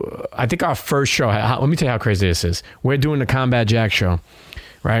know, I think our first show, let me tell you how crazy this is. We're doing the Combat Jack show,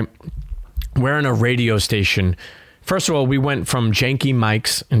 right? We're in a radio station. First of all, we went from janky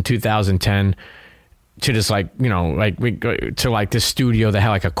mics in 2010 to this, like, you know, like to like this studio that had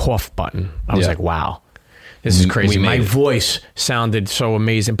like a cough button. I was like, wow, this is crazy. My voice sounded so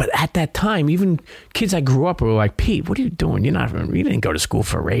amazing. But at that time, even kids I grew up with were like, Pete, what are you doing? You didn't go to school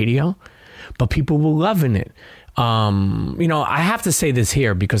for radio. But people were loving it. You know, I have to say this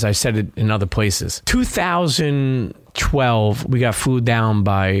here because I said it in other places. 2012, we got flew down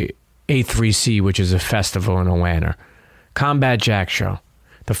by A3C, which is a festival in Atlanta. Combat Jack show.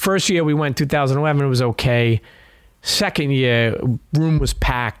 The first year we went, 2011, it was okay. Second year, room was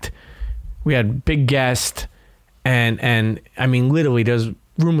packed. We had big guests. And I mean, literally,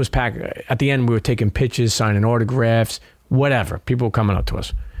 room was packed. At the end, we were taking pictures, signing autographs, whatever. People were coming up to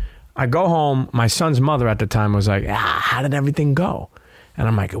us. I go home. My son's mother at the time was like, how did everything go? And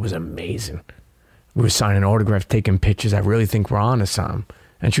I'm like, it was amazing. We were signing autographs, taking pictures. I really think we're on to something.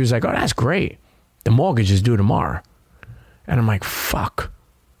 And she was like, oh, that's great. The mortgage is due tomorrow. And I'm like, fuck.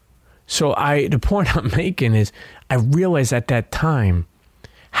 So the point I'm making is I realized at that time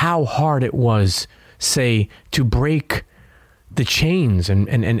how hard it was, say, to break the chains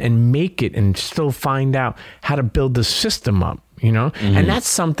and make it and still find out how to build the system up, you know? And that's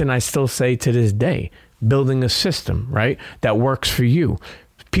something I still say to this day, building a system, right, that works for you.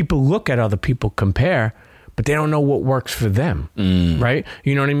 People look at other people, compare, but they don't know what works for them, right?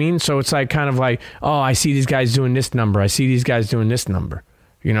 You know what I mean? So it's like kind of like, oh, I see these guys doing this number. I see these guys doing this number,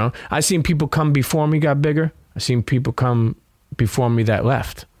 you know? I seen people come before me got bigger. I seen people come before me that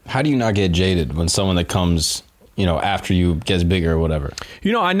left. How do you not get jaded when someone that comes, you know, after you gets bigger or whatever?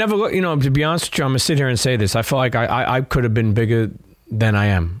 You know, I never look, you know, to be honest with you, I'm going to sit here and say this. I feel like I could have been bigger than I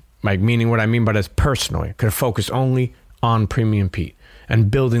am. Like, meaning what I mean by this personally. Could have focused only on Premium Pete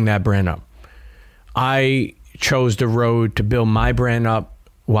and building that brand up. I chose the road to build my brand up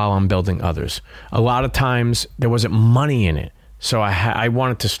while I'm building others. A lot of times there wasn't money in it. So I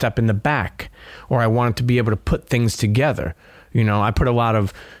wanted to step in the back, or I wanted to be able to put things together. You know, I put a lot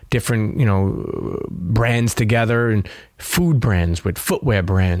of different, you know, brands together, and food brands with footwear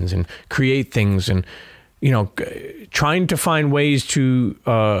brands, and create things, and, you know, trying to find ways to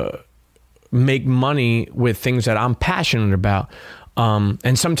make money with things that I'm passionate about.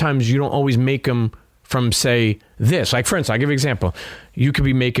 And sometimes you don't always make them from, say, this. Like, for instance, I'll give you an example. You could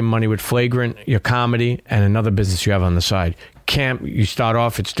be making money with Flagrant, your comedy, and another business you have on the side. Camp, you start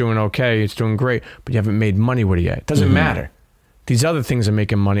off, it's doing okay, it's doing great, but you haven't made money with it yet. It doesn't matter. These other things are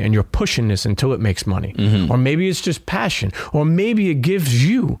making money, and you're pushing this until it makes money. Or maybe it's just passion. Or maybe it gives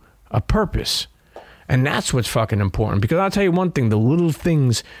you a purpose. And that's what's fucking important. Because I'll tell you one thing, the little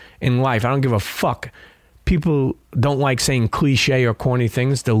things in life, I don't give a fuck. People don't like saying cliche or corny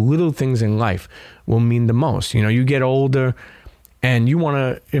things. The little things in life will mean the most. You know, you get older and you want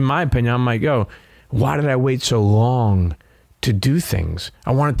to, in my opinion, I'm like, yo, why did I wait so long to do things?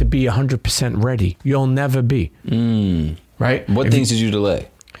 I want it to be 100% ready. You'll never be. Right? What things did you delay?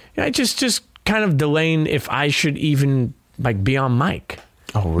 I just kind of delaying if I should even like be on mic.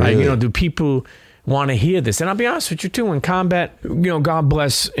 Oh, really? Like, you know, do people want to hear this? And I'll be honest with you too, when Combat, you know, God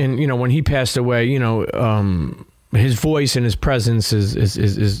bless, and, you know, when he passed away, you know, his voice and his presence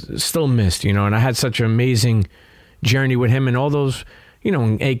is still missed, you know, and I had such an amazing journey with him and all those, you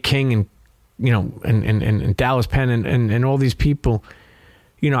know, A. King and, you know, and Dallas Penn and all these people.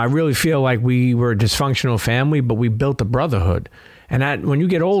 You know, I really feel like we were a dysfunctional family, but we built a brotherhood. And when you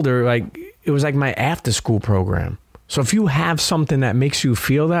get older, like, it was like my after school program. So if you have something that makes you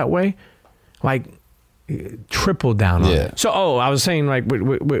feel that way, like, triple down on it. So, I was saying, like,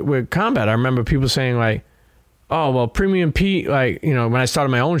 with Combat, I remember people saying, like, oh, well, Premium Pete, like, you know, when I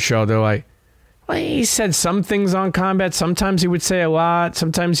started my own show, they're like, well, he said some things on Combat. Sometimes he would say a lot.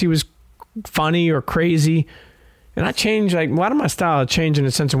 Sometimes he was funny or crazy. And I changed, like, a lot of my style changed in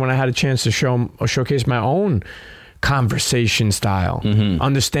the sense of when I had a chance to showcase my own conversation style,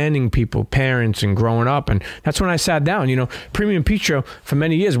 understanding people, parents, and growing up. And that's when I sat down. You know, Premium Pete Show for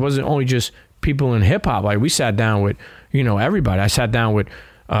many years wasn't only just people in hip hop. Like, we sat down with, you know, everybody. I sat down with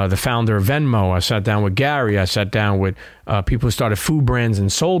the founder of Venmo. I sat down with Gary. I sat down with people who started food brands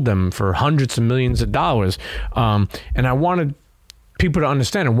and sold them for hundreds of millions of dollars. And I wanted people to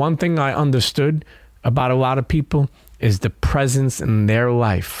understand. And one thing I understood about a lot of people is the presence in their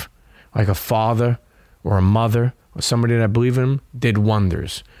life, like a father or a mother or somebody that believed in them did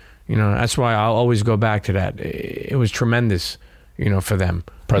wonders. You know, that's why I'll always go back to that. It was tremendous, you know, for them.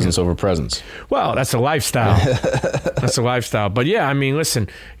 Presence over presence. Well, that's a lifestyle. That's a lifestyle. But yeah, I mean, listen,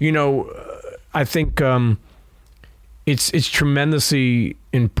 you know, I think it's tremendously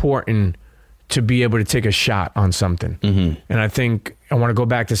important to be able to take a shot on something. And I think I want to go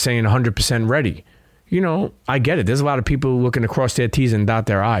back to saying 100% ready. You know, I get it. There's a lot of people looking to cross their T's and dot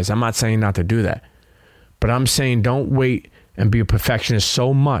their I's. I'm not saying not to do that. But I'm saying don't wait and be a perfectionist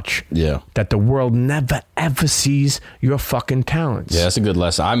so much that the world never, ever sees your fucking talents. Yeah, that's a good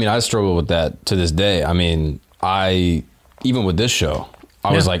lesson. I mean, I struggle with that to this day. I mean, even with this show,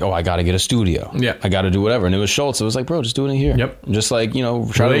 I was like, oh, I got to get a studio. Yeah. I got to do whatever. And it was Schultz. It was like, bro, just do it in here. Yep. Just like, you know,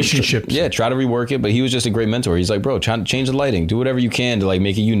 relationships. Try to rework it. But he was just a great mentor. He's like, bro, change the lighting. Do whatever you can to like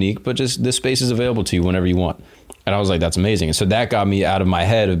make it unique. But just this space is available to you whenever you want. And I was like, that's amazing. And so that got me out of my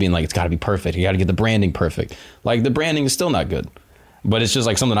head of being like, it's got to be perfect. You got to get the branding perfect. Like the branding is still not good. But it's just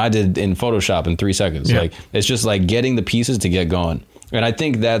like something I did in Photoshop in 3 seconds. Yeah. Like it's just like getting the pieces to get going. And I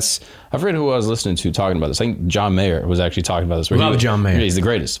think I forget who I was listening to talking about this. I think John Mayer was actually talking about this. Love John Mayer. He's the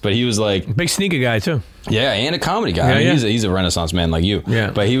greatest. But he was like... Big sneaker guy, too. Yeah, and a comedy guy. I mean, he's a Renaissance man like you.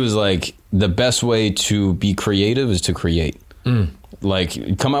 Yeah. But he was like, the best way to be creative is to create.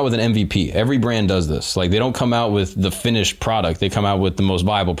 Like, come out with an MVP. Every brand does this. Like, they don't come out with the finished product. They come out with the most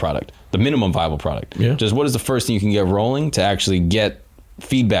viable product, the minimum viable product. Yeah. Just what is the first thing you can get rolling to actually get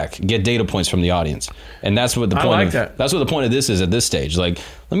feedback, get data points from the audience. And that's what the point that's what the point of this is at this stage. Like,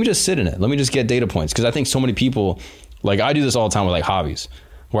 let me just sit in it. Let me just get data points. Because I think so many people, like I do this all the time with like hobbies,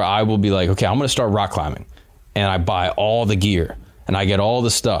 where I will be like, okay, I'm going to start rock climbing. And I buy all the gear and I get all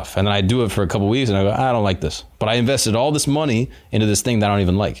the stuff. And then I do it for a couple of weeks and I go, I don't like this. But I invested all this money into this thing that I don't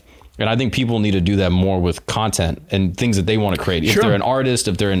even like. And I think people need to do that more with content and things that they want to create. If they're an artist,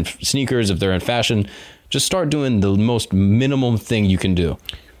 if they're in sneakers, if they're in fashion, just start doing the most minimum thing you can do.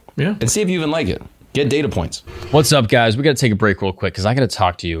 Yeah. And see if you even like it. Get data points. What's up, guys? We got to take a break real quick because I got to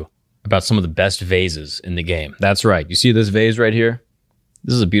talk to you about some of the best vases in the game. That's right. You see this vase right here?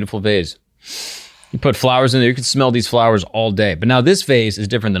 This is a beautiful vase. You put flowers in there. You can smell these flowers all day. But now this vase is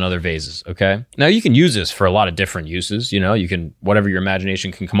different than other vases, okay? Now you can use this for a lot of different uses. You know, you can, whatever your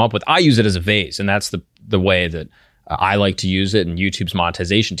imagination can come up with. I use it as a vase, and that's the way that I like to use it, and YouTube's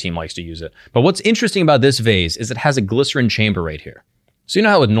monetization team likes to use it. But what's interesting about this vase is it has a glycerin chamber right here. So you know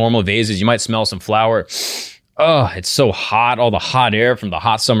how with normal vases, you might smell some flower. Oh, it's so hot. All the hot air from the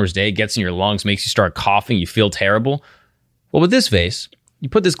hot summer's day gets in your lungs, makes you start coughing. You feel terrible. Well, with this vase, you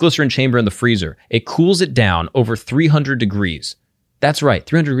put this glycerin chamber in the freezer. It cools it down over 300 degrees. That's right,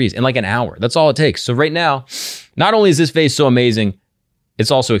 300 degrees in like an hour. That's all it takes. So right now, not only is this vase so amazing,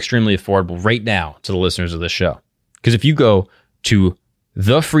 it's also extremely affordable right now to the listeners of this show. Because if you go to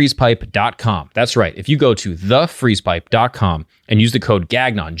thefreezepipe.com, that's right, if you go to thefreezepipe.com and use the code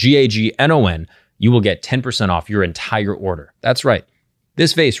GAGNON, Gagnon, you will get 10% off your entire order. That's right.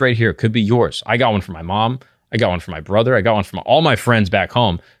 This vase right here could be yours. I got one for my mom. I got one for my brother. I got one for all my friends back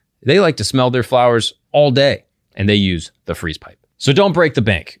home. They like to smell their flowers all day, and they use the Freeze Pipe. So don't break the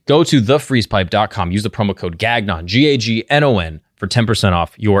bank. Go to thefreezepipe.com. Use the promo code GAGNON, Gagnon, for 10%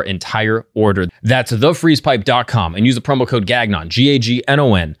 off your entire order. That's thefreezepipe.com and use the promo code GAGNON,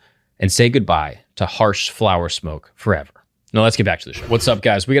 Gagnon, and say goodbye to harsh flower smoke forever. Now let's get back to the show. What's up,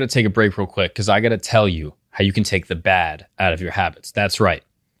 guys? We got to take a break real quick because I got to tell you how you can take the bad out of your habits. That's right.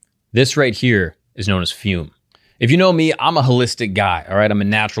 This right here is known as Fume. If you know me, I'm a holistic guy, all right? I'm a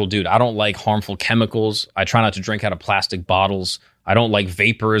natural dude. I don't like harmful chemicals. I try not to drink out of plastic bottles. I don't like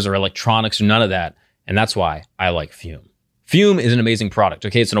vapors or electronics or none of that. And that's why I like Fume. Fume is an amazing product,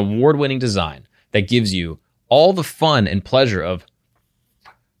 okay? It's an award-winning design that gives you all the fun and pleasure of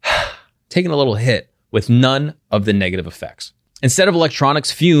taking a little hit with none of the negative effects. Instead of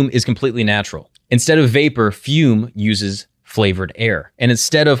electronics, Fume is completely natural. Instead of vapor, Fume uses flavored air. And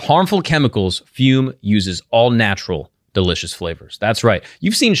instead of harmful chemicals, Fume uses all natural, delicious flavors. That's right.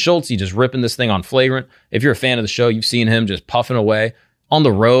 You've seen Schultz just ripping this thing on Flagrant. If you're a fan of the show, you've seen him just puffing away. On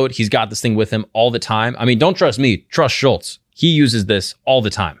the road, he's got this thing with him all the time. I mean, don't trust me, trust Schultz. He uses this all the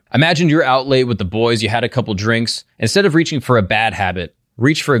time. Imagine you're out late with the boys, you had a couple drinks. Instead of reaching for a bad habit,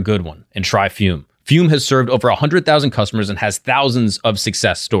 reach for a good one and try Fume. Fume has served over 100,000 customers and has thousands of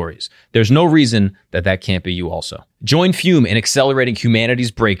success stories. There's no reason that can't be you also. Join Fume in accelerating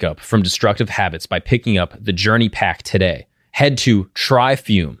humanity's breakup from destructive habits by picking up the Journey Pack today. Head to Try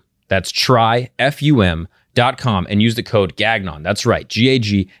Fume. That's tryfum.com tryfume.com and use the code GAGNON. That's right,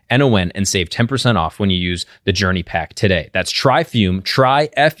 GAGNON, and save 10% off when you use the Journey Pack today. That's tryfume.com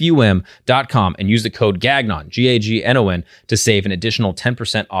and use the code GAGNON, GAGNON, to save an additional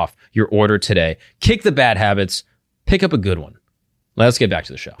 10% off your order today. Kick the bad habits, pick up a good one. Let's get back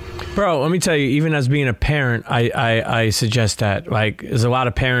to the show. Bro, let me tell you, even as being a parent, I suggest that. Like, there's a lot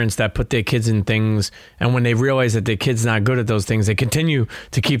of parents that put their kids in things, and when they realize that their kid's not good at those things, they continue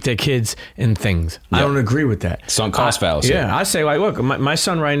to keep their kids in things. Yep. I don't agree with that. Sunk cost fallacy. Yeah, I say, like, look, my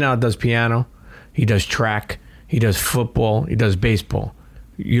son right now does piano, he does track, he does football, he does baseball.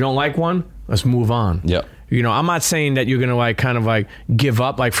 You don't like one? Let's move on. Yep. You know, I'm not saying that you're going to like kind of like give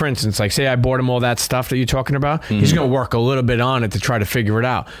up. Like, for instance, like say I bought him all that stuff that you're talking about. Mm-hmm. He's going to work a little bit on it to try to figure it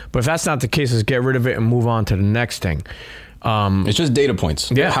out. But if that's not the case, let's get rid of it and move on to the next thing. It's just data points.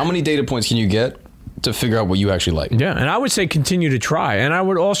 Yeah. How many data points can you get to figure out what you actually like? Yeah. And I would say continue to try. And I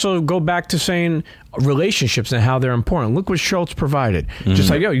would also go back to saying relationships and how they're important. Look what Schultz provided. Mm-hmm. Just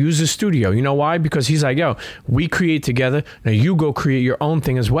like, yo, use the studio. You know why? Because he's like, yo, we create together. Now you go create your own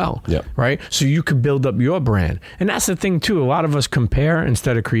thing as well. Yep. Right? So you could build up your brand. And that's the thing too. A lot of us compare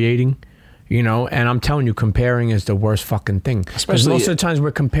instead of creating. You know, and I'm telling you, comparing is the worst fucking thing. Especially most of the times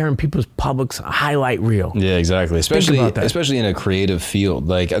we're comparing people's public's highlight reel. Yeah, exactly. Especially in a creative field.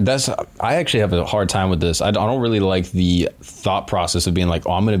 Like I actually have a hard time with this. I don't really like the thought process of being like,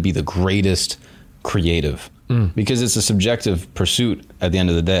 oh, I'm going to be the greatest creative, because it's a subjective pursuit at the end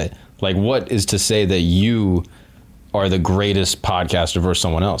of the day. Like, what is to say that you are the greatest podcaster versus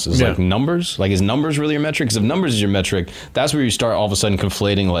someone else? Is like numbers? Like, is numbers really your metric? Because if numbers is your metric, that's where you start all of a sudden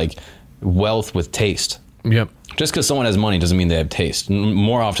conflating like wealth with taste. Yep. Just because someone has money doesn't mean they have taste.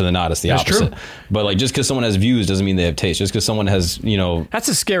 More often than not, it's the opposite. True. But like, just because someone has views doesn't mean they have taste. Just because someone has, you know, that's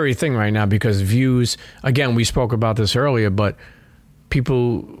a scary thing right now, because views, again, we spoke about this earlier, but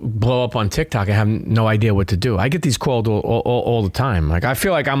people blow up on TikTok and have no idea what to do. I get these called all the time. Like, I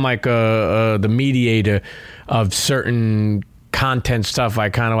feel like I'm like the mediator of certain content stuff. I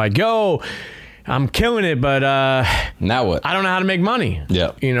kind of like, yo, I'm killing it, but now what? I don't know how to make money.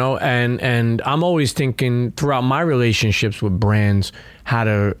 Yeah. You know, and I'm always thinking throughout my relationships with brands how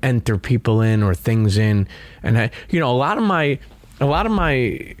to enter people in or things in. And you know, a lot of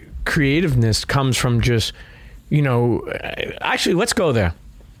my creativeness comes from just, you know, actually, let's go there.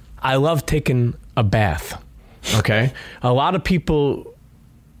 I love taking a bath. Okay? A lot of people,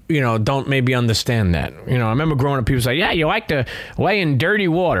 you know, don't maybe understand that. You know, I remember growing up, people say, yeah, you like to lay in dirty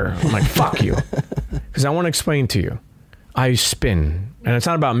water. I'm like, fuck you. Because I want to explain to you. I spin. And it's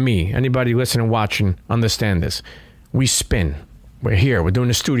not about me. Anybody listening, watching, understand this. We spin. We're here. We're doing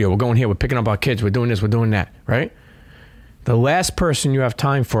the studio. We're going here. We're picking up our kids. We're doing this. We're doing that. Right? The last person you have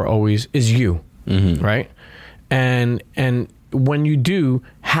time for always is you. Mm-hmm. Right? And when you do,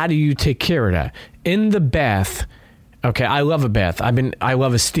 how do you take care of that? In the bath, okay, I love a bath. I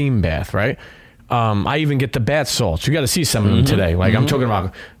love a steam bath, right? I even get the bath salts. You got to see some of them today. Like, I'm talking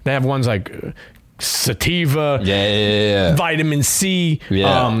about, they have ones like sativa, vitamin C,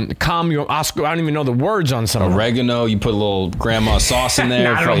 calm your Oscar. I don't even know the words on some oregano. You put a little grandma sauce in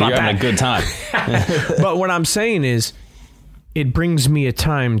there. You're having a good time. But what I'm saying is, it brings me a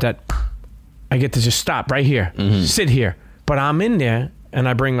time that I get to just stop right here, sit here. But I'm in there, and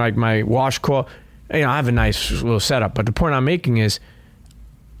I bring like my washcloth. You know, I have a nice little setup. But the point I'm making is,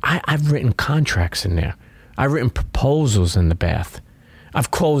 I've written contracts in there. I've written proposals in the bath.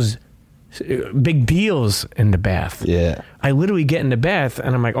 I've closed big deals in the bath. Yeah. I literally get in the bath,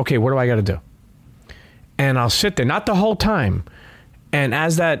 and I'm like, okay, what do I got to do? And I'll sit there, not the whole time. And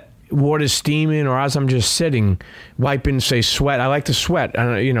as that water's steaming, or as I'm just sitting, wiping, say, sweat. I like to sweat.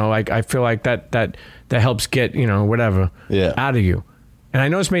 You know, like, I feel like that helps get, you know, whatever out of you. And I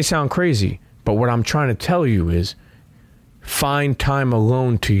know this may sound crazy, but what I'm trying to tell you is, find time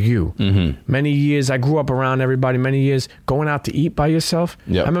alone to you. Mm-hmm. Many years, I grew up around everybody, many years, going out to eat by yourself.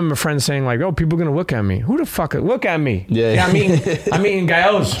 Yep. I remember friends saying like, oh, people are going to look at me. Who the fuck look at me? Yeah, I'm eating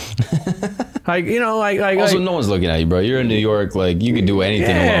gallos. Like, you know, like also, no one's looking at you, bro. You're in New York. Like, you can do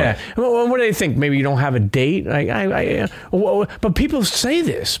anything alone. Well, what do they think? Maybe you don't have a date? Like, but people say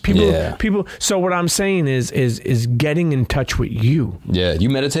this. People. So what I'm saying is getting in touch with you. Yeah.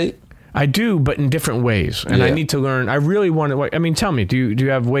 You meditate? I do, but in different ways. And I need to learn. I really want to, I mean, tell me, do you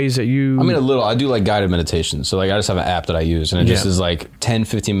have ways that you... I mean, a little. I do like guided meditation. So like, I just have an app that I use, and it just is like 10,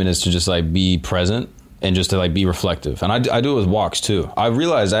 15 minutes to just like be present and just to like be reflective. And I do it with walks too. I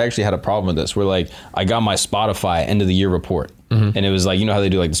realized I actually had a problem with this, where like I got my Spotify end of the year report, and it was like, you know how they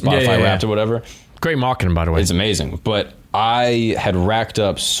do like the Spotify Wrapped or whatever? Great marketing, by the way. It's amazing. But I had racked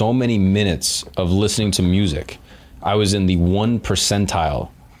up so many minutes of listening to music. I was in the 1 percentile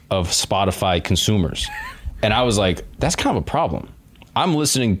of Spotify consumers. And I was like, that's kind of a problem. I'm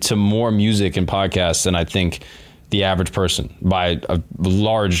listening to more music and podcasts than I think the average person by a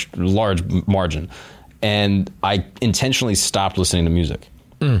large margin. And I intentionally stopped listening to music.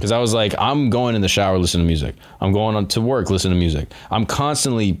 Because I was like, I'm going in the shower, listening to music. I'm going on to work, listening to music. I'm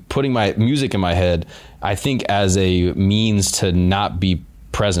constantly putting my music in my head, I think, as a means to not be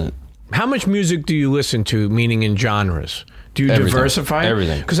present. How much music do you listen to, meaning in genres? Do you diversify?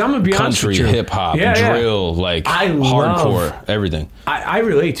 Everything. Because I'm going to be honest with you. Country, hip-hop, drill, like hardcore, everything. I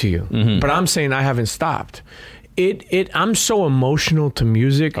relate to you, but I'm saying I haven't stopped. I'm so emotional to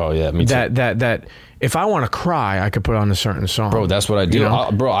music. Oh, yeah, me too. That if I want to cry, I could put on a certain song. Bro, that's what I do. You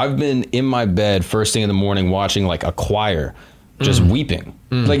know? Bro, I've been in my bed first thing in the morning watching like a choir just weeping.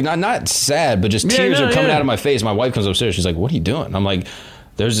 Like not sad, but just tears are coming out of my face. My wife comes upstairs. She's like, what are you doing? I'm like,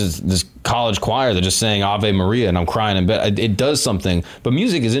 there's this college choir that just sang Ave Maria and I'm crying in bed. It does something. But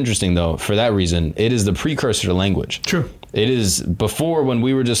music is interesting, though, for that reason. It is the precursor to language. True. It is before, when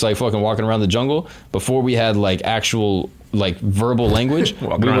we were just like fucking walking around the jungle, before we had like actual like verbal language,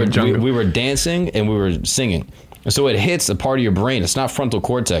 we were dancing and we were singing. So it hits a part of your brain. It's not frontal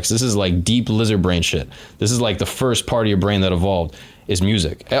cortex. This is like deep lizard brain shit. This is like the first part of your brain that evolved is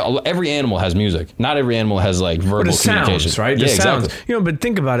music. Every animal has music. Not every animal has like verbal communication. Sounds, right? Yeah, sounds. exactly. You know, but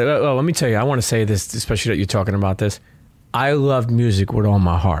think about it. Oh, let me tell you, I want to say this, especially that you're talking about this. I love music with all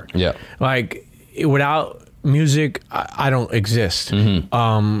my heart. Yeah. Like, without music, I don't exist.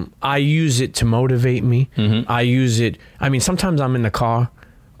 I use it to motivate me. I use it. I mean, sometimes I'm in the car,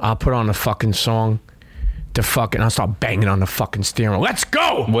 I'll put on a fucking song I'll start banging on the fucking steering wheel. Let's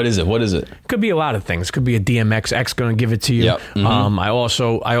go. What is it? Could be a lot of things. Could be a DMX. X gonna give it to you. Yep. I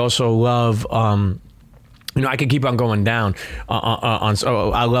also love. You know, I could keep on going down.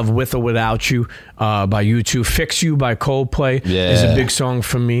 I love "With or Without You" by U2. "Fix You" by Coldplay is a big song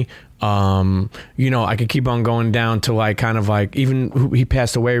for me. You know, I could keep on going down to like kind of like, even he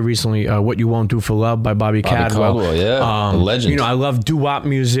passed away recently. "What You Won't Do for Love" by Bobby Caldwell. A legend. You know, I love doo-wop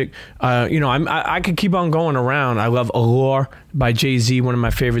music. You know, I could keep on going around. I love "Allure" by Jay-Z, one of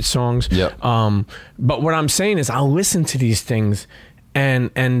my favorite songs. Yep. But what I'm saying is, I'll listen to these things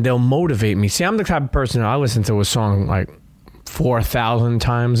and they'll motivate me. See, I'm the type of person that I listen to a song like 4,000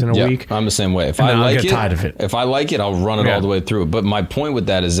 times in a week. I'm the same way. If I like get it, tired of it. If I like it, I'll run it all the way through. But my point with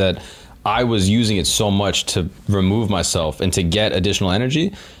that is that I was using it so much to remove myself and to get additional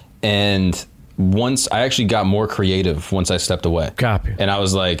energy. And once I actually got more creative once I stepped away. Copy. And I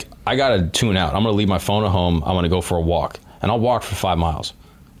was like, I got to tune out. I'm going to leave my phone at home. I'm going to go for a walk. And I'll walk for 5 miles,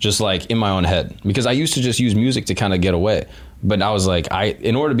 just like in my own head. Because I used to just use music to kind of get away. But I was like,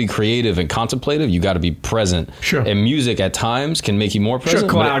 in order to be creative and contemplative, you got to be present. Sure. And music at times can make you more present. Sure,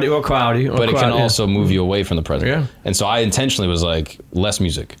 cloudy. But it can also move you away from the present. Yeah. And so I intentionally was like, less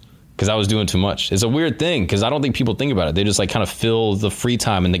music, because I was doing too much. It's a weird thing, because I don't think people think about it. They just like kind of fill the free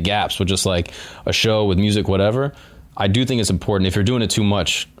time and the gaps with just like a show with music, whatever. I do think it's important. If you're doing it too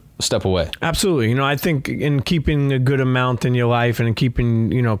much, step away. Absolutely. You know, I think in keeping a good amount in your life and in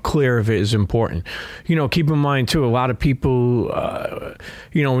keeping, you know, clear of it is important. You know, keep in mind too, a lot of people,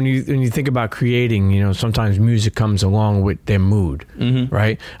 you know, when you think about creating, you know, sometimes music comes along with their mood,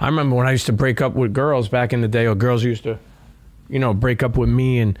 right? I remember when I used to break up with girls back in the day, or girls used to, you know, break up with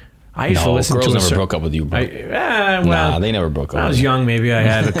me, and I used to listen to girls never broke up with you, bro. Nah, they never broke up. When I was young, maybe I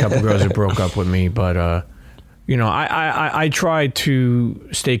had a couple girls that broke up with me, but you know, I try to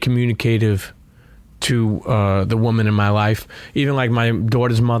stay communicative to the woman in my life, even like my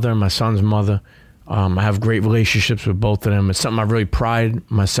daughter's mother and my son's mother. I have great relationships with both of them. It's something I really pride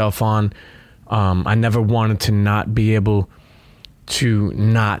myself on. I never wanted to not be able to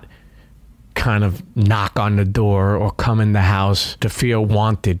not kind of knock on the door or come in the house, to feel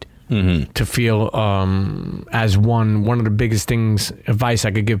wanted. To feel as one of the biggest things, advice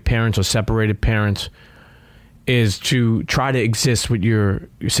I could give parents or separated parents, is to try to exist with your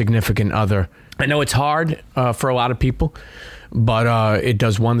significant other. I know it's hard for a lot of people, but it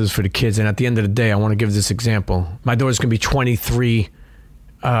does wonders for the kids. And at the end of the day, I want to give this example. My daughter's going to be 23.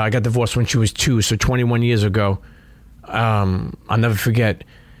 I got divorced when she was 2, so 21 years ago. I'll never forget.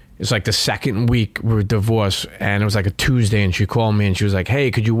 It's like the second week we were divorced, and it was like a Tuesday, and she called me, and she was like, "Hey,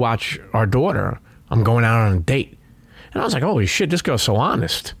 could you watch our daughter? I'm going out on a date." And I was like, "Holy shit, this girl's so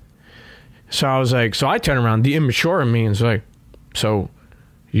honest." So I was like, so I turned around, the immature in me, and was like, "So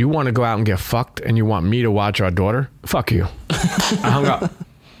you want to go out and get fucked, and you want me to watch our daughter? Fuck you." I hung up.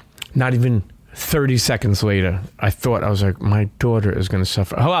 Not even 30 seconds later, I was like, my daughter is going to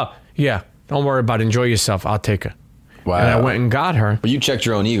suffer. Hello? Yeah, don't worry about it. Enjoy yourself. I'll take her. Wow. And I went and got her. But you checked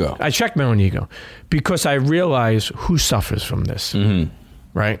your own ego. I checked my own ego, because I realized who suffers from this.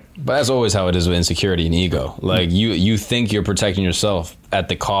 right? But that's always how it is with insecurity and ego. Like you think you're protecting yourself at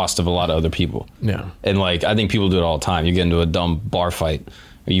the cost of a lot of other people. Yeah. And like I think people do it all the time. You get into a dumb bar fight,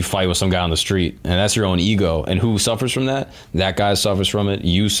 or you fight with some guy on the street, and that's your own ego. And who suffers from that? That guy suffers from it.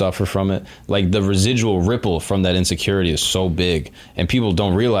 You suffer from it. Like the residual ripple from that insecurity is so big, and people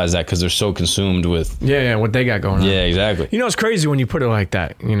don't realize that because they're so consumed with what they got going on. Yeah, exactly. You know, it's crazy when you put it like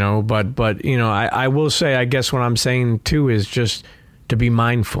that, you know, but you know, I will say, I guess what I'm saying too is just to be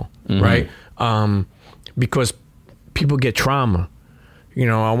mindful, right? Because people get trauma. You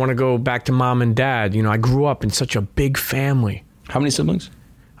know, I want to go back to mom and dad. You know, I grew up in such a big family. How many siblings?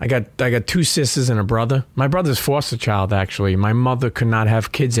 I got 2 sisters and a brother. My brother's foster child, actually. My mother could not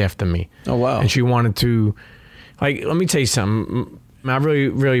have kids after me. Oh, wow. And she wanted to, like, let me tell you something. I really,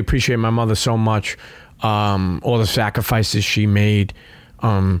 really appreciate my mother so much. All the sacrifices she made.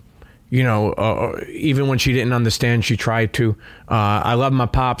 You know, even when she didn't understand, she tried to. I love my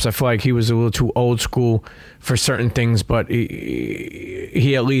pops. I feel like he was a little too old school for certain things, but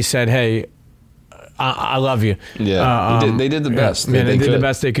he at least said, hey, I love you. Yeah, they did the best. Yeah, they did the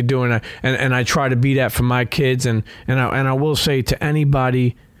best they could do, and I try to be that for my kids. And I will say to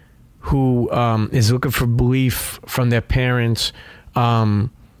anybody who is looking for belief from their parents, you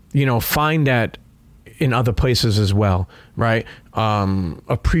know, find that in other places as well, right?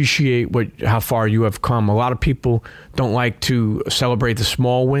 Appreciate how far you have come. A lot of people don't like to celebrate the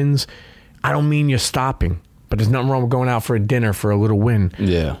small wins. I don't mean you're stopping, but there's nothing wrong with going out for a dinner for a little win.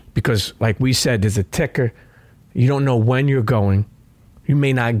 Yeah. Because like we said, there's a ticker. You don't know when you're going. You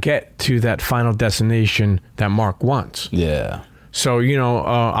may not get to that final destination that Mark wants. Yeah. So, you know,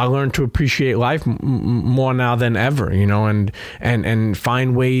 I learned to appreciate life more now than ever, you know, and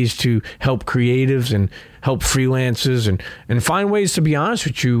find ways to help creatives and help freelancers and find ways, to be honest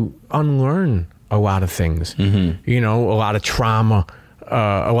with you, unlearn a lot of things, you know, a lot of trauma,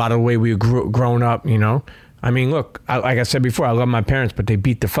 a lot of the way we were grown up, you know. I mean, look, like I said before, I love my parents, but they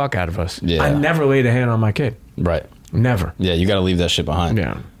beat the fuck out of us. Yeah. I never laid a hand on my kid. Right. Never. Yeah, you got to leave that shit behind.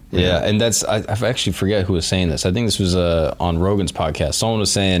 Yeah. Yeah, and that's, I actually forget who was saying this. I think this was on Rogan's podcast. Someone was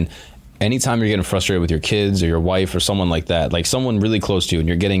saying, anytime you're getting frustrated with your kids or your wife or someone like that, like someone really close to you, and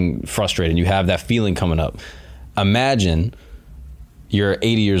you're getting frustrated and you have that feeling coming up, imagine you're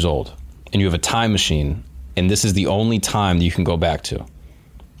 80 years old and you have a time machine, and this is the only time that you can go back to.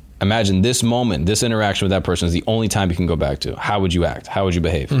 Imagine this moment, this interaction with that person is the only time you can go back to. How would you act? How would you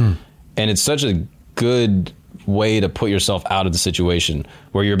behave? And it's such a good way to put yourself out of the situation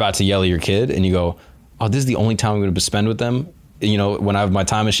where you're about to yell at your kid and you go, oh, this is the only time I'm going to spend with them. You know, when I have my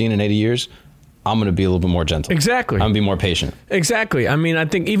time machine in 80 years, I'm going to be a little bit more gentle. Exactly. I'm going to be more patient. Exactly. I mean, I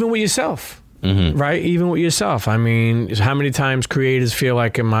think even with yourself, right? Even with yourself. I mean, how many times creators feel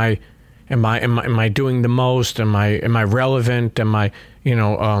like, am I doing the most? Am I relevant? Am I, you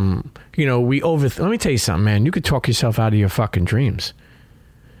know, let me tell you something, man. You could talk yourself out of your fucking dreams.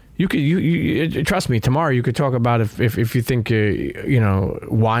 You could, trust me, tomorrow you could talk about if you think, you know,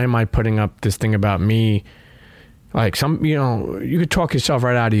 why am I putting up this thing about me? Like you know, you could talk yourself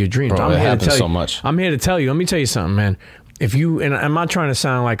right out of your dreams. Bro, it happens so much. I'm here to tell you, let me tell you something, man. And I'm not trying to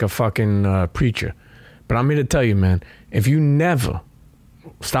sound like a fucking preacher, but I'm here to tell you, man, if you never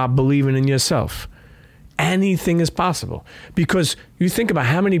stop believing in yourself, anything is possible. Because you think about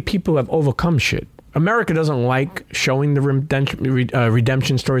how many people have overcome shit. America doesn't like showing the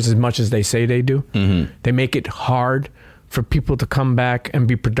redemption stories as much as they say they do. They make it hard for people to come back and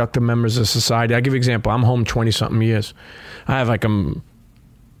be productive members of society. I'll give you an example. I'm home 20-something years. I have like a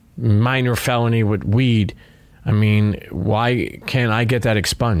minor felony with weed. I mean, why can't I get that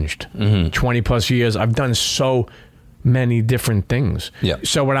expunged? 20-plus years. I've done so many different things. Yeah.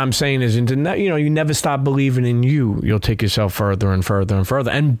 So what I'm saying is, you know, you never stop believing in you. You'll take yourself further and further and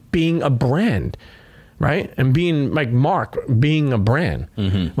further. And being a brand, right? And being like Mark, being a brand,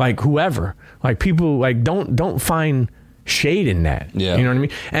 like whoever, like people, like don't find shade in that. Yeah. You know what I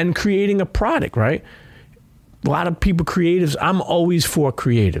mean? And creating a product, right? A lot of people, creatives, I'm always for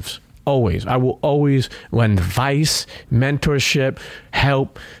creatives. Always. I will always lend advice, mentorship,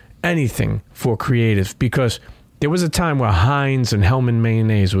 help, anything for creatives, because there was a time where Heinz and Hellman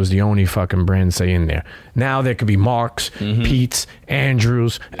Mayonnaise was the only fucking brand say in there. Now there could be Mark's, Pete's,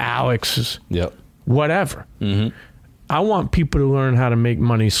 Andrew's, Alex's, whatever. I want people to learn how to make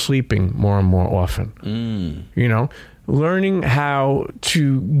money sleeping more and more often. You know, learning how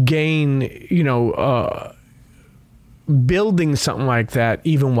to gain, you know, building something like that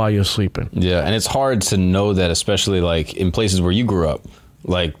even while you're sleeping. Yeah, and it's hard to know that, especially like in places where you grew up.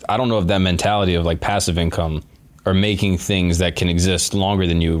 Like, I don't know if that mentality of like passive income or making things that can exist longer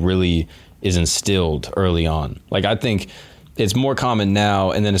than you really is instilled early on. Like, I think it's more common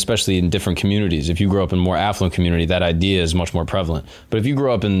now, and then especially in different communities. If you grow up in a more affluent community, that idea is much more prevalent. But if you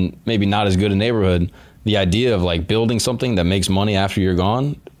grow up in maybe not as good a neighborhood, the idea of like building something that makes money after you're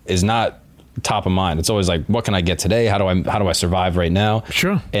gone is not top of mind. It's always like, what can I get today? How do I survive right now?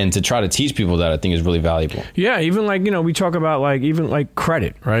 Sure. And to try to teach people that, I think, is really valuable. Yeah, even like, we talk about like, even like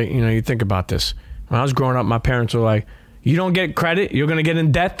credit, right? You think about this. When I was growing up, my parents were like, you don't get credit, you're going to get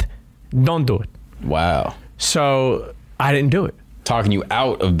in debt, don't do it. Wow. So I didn't do it. Talking you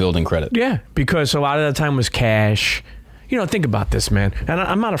out of building credit. Yeah, because a lot of the time was cash. Think about this, man. And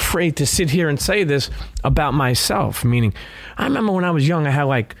I'm not afraid to sit here and say this about myself, meaning I remember when I was young, I had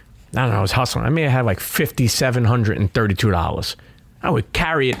like, I don't know, I was hustling. I may have had like $5,732. I would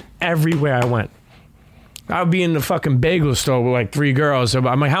carry it everywhere I went. I would be in the fucking bagel store with like 3 girls.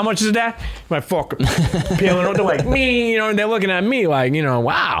 I'm like, how much is that? My fuck peeling out. They're like, me, and they're looking at me like,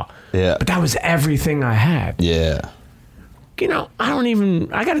 wow. Yeah. But that was everything I had. Yeah. I got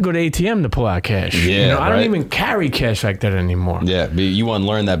to go to ATM to pull out cash. Yeah, I don't even carry cash like that anymore. Yeah, but you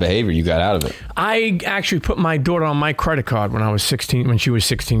unlearned that behavior. You got out of it. I actually put my daughter on my credit card when she was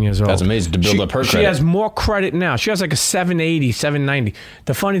 16 years old. That's amazing, to build up her credit. She has more credit now. She has like a 780, 790.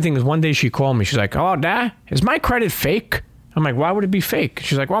 The funny thing is, one day she called me. She's like, oh, Dad, is my credit fake? I'm like, why would it be fake?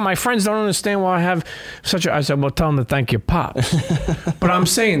 She's like, well, my friends don't understand why I have such a... I said, well, tell them to thank your pops. But I'm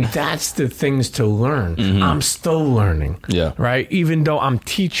saying that's the things to learn. Mm-hmm. I'm still learning. Yeah. Right? Even though I'm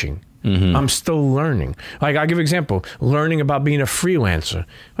teaching, I'm still learning. Like, I'll give an example. Learning about being a freelancer.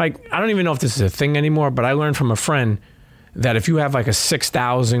 Like, I don't even know if this is a thing anymore, but I learned from a friend that if you have like a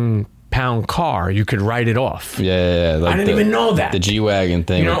 6,000-pound car, you could write it off. Yeah. Like I didn't even know that. The G-Wagon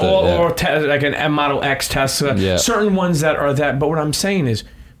thing. Or like an M Model X Tesla. Yeah. Certain ones that are that. But what I'm saying is,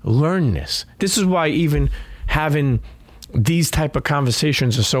 learn this. This is why even having these type of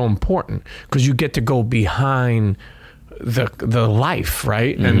conversations are so important, because you get to go behind the life,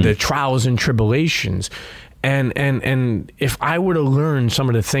 right? Mm-hmm. And the trials and tribulations. And if I would have learned some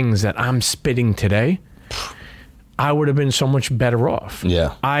of the things that I'm spitting today, I would have been so much better off.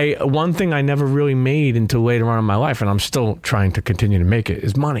 Yeah. One thing I never really made until later on in my life, and I'm still trying to continue to make it,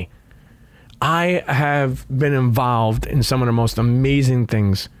 is money. I have been involved in some of the most amazing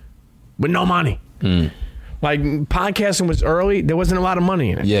things with no money. Like, podcasting was early. There wasn't a lot of money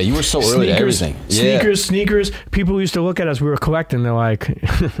in it. Yeah, you were so early to everything. Sneakers. People used to look at us. We were collecting. They're like,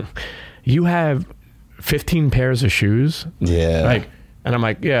 you have 15 pairs of shoes? Yeah. And I'm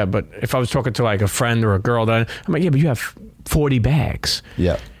like, yeah, but if I was talking to like a friend or a girl, I'm like, yeah, but you have 40 bags.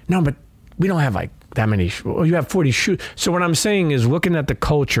 Yeah. No, but we don't have like that many. You have 40 shoes. So what I'm saying is, looking at the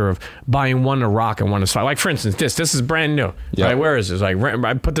culture of buying one to rock and one to slide. Like, for instance, this is brand new. Yep. Right? Where is this? Like,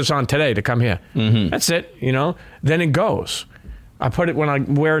 I put this on today to come here. Mm-hmm. That's it. Then it goes. I put it when I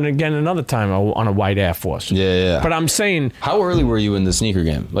wear it again another time on a white Air Force. Yeah. But I'm saying, how early were you in the sneaker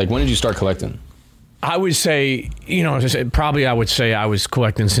game? Like, when did you start collecting? I would say, probably I would say I was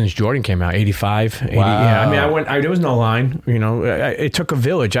collecting since Jordan came out, 85, 80. Wow. Yeah, I mean, there was no line, it took a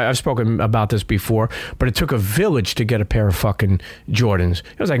village. I've spoken about this before, but it took a village to get a pair of fucking Jordans.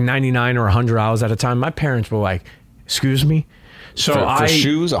 It was like $99 or $100 at a time. My parents were like, excuse me? So for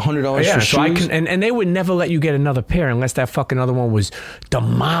shoes, $100 for shoes? So and they would never let you get another pair unless that fucking other one was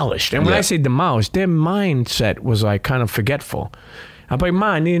demolished. And when I say demolished, their mindset was like kind of forgetful. I'm like, Ma,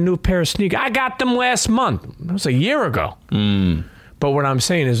 I need a new pair of sneakers. I got them last month. That was a year ago. But what I'm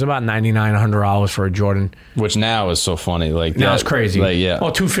saying is about $99, $100 for a Jordan. Which now is so funny. Like, now it's crazy. Like, yeah.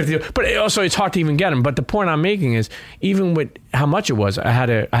 Oh, $250. But also, it's hard to even get them. But the point I'm making is, even with how much it was, I had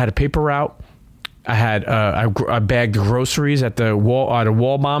a paper route. I had I bagged groceries at the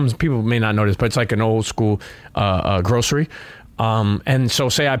Wall Bombs. People may not know this, but it's like an old school grocery. And so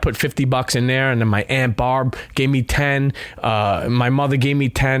say I put $50 in there, and then my Aunt Barb gave me 10. My mother gave me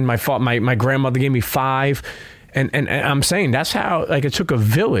 10. My grandmother gave me 5. And I'm saying that's how, like, it took a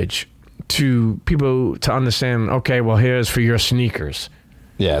village to people to understand, okay, well, here's for your sneakers.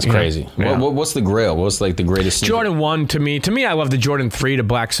 Yeah, it's crazy. Yeah. What's the grail? What's like the greatest sneaker? Jordan 1 to me, I love the Jordan 3, the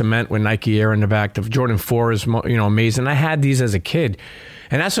black cement with Nike Air in the back. The Jordan 4 is, amazing. I had these as a kid.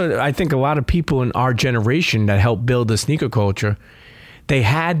 And that's what I think a lot of people in our generation that helped build the sneaker culture,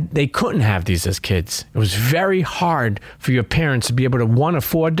 they couldn't have these as kids. It was very hard for your parents to be able to, 1,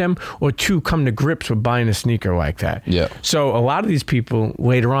 afford them, or 2, come to grips with buying a sneaker like that. Yeah. So a lot of these people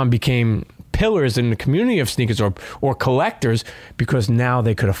later on became pillars in the community of sneakers or collectors because now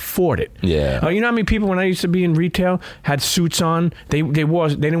they could afford it. Yeah. You know how many people, when I used to be in retail, had suits on? They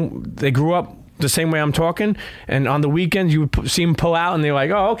grew up the same way I'm talking, and on the weekends you would see them pull out and they're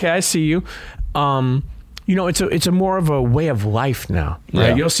like, oh, okay, I see you. it's a more of a way of life now, right?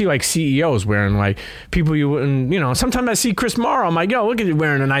 Yeah. You'll see like CEOs wearing like people you wouldn't, sometimes I see Chris Morrow, I'm like, yo, look at you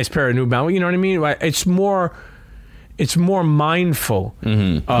wearing a nice pair of New Balance. You know what I mean? Like, it's more mindful.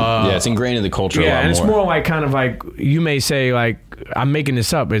 Yeah, it's ingrained in the culture a lot and it's more. more like kind of like, you may say like, I'm making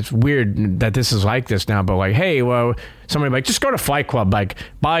this up. It's weird that this is like this now, but like, hey, well, somebody like, just go to Flight Club, like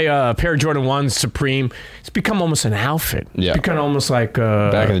buy a pair of Jordan 1s, Supreme. It's become almost an outfit. Yeah. It's become almost like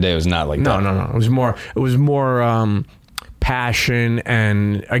Back in the day, it was not like that. No. It was more passion,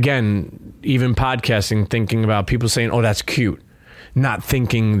 and again, even podcasting, thinking about people saying, "Oh, that's cute," not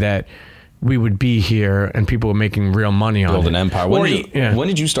thinking that we would be here and people were making real money on it. Build an empire. When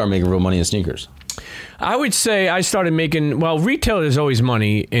did you start making real money in sneakers? I would say I started making, retail is always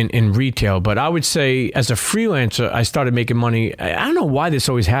money in retail, but I would say as a freelancer, I started making money. I don't know why this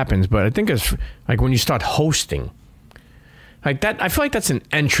always happens, but I think it's like when you start hosting. Like that, I feel like that's an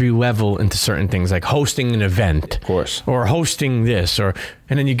entry level into certain things, like hosting an event, Of course. or hosting this, and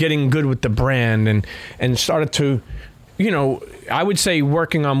then you're getting good with the brand, and started to, I would say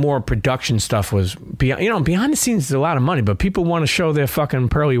working on more production stuff was behind the scenes is a lot of money, but people want to show their fucking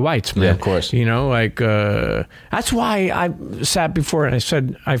pearly whites, man. Yeah, of course. That's why I sat before and I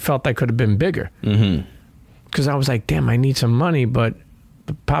said I felt I could have been bigger. Mm-hmm. Because I was like, damn, I need some money, but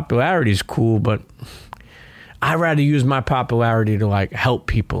the popularity is cool, but I'd rather use my popularity to like help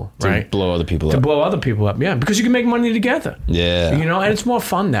people, right? To blow other people To up. blow other people up, yeah. Because you can make money together. Yeah. And it's more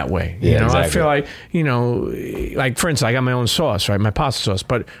fun that way. Yeah, I exactly. feel like, like for instance, I got my own sauce, right? My pasta sauce.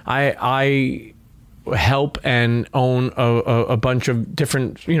 But I help and own a bunch of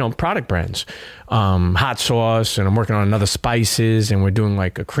different, product brands. Hot sauce, and I'm working on another spices, and we're doing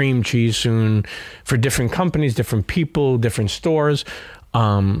like a cream cheese soon for different companies, different people, different stores.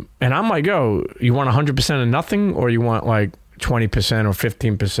 And I'm like, yo, you want 100% of nothing, or you want like 20% or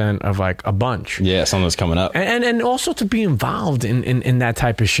 15% of like a bunch? Yeah, something that's coming up. And also to be involved in that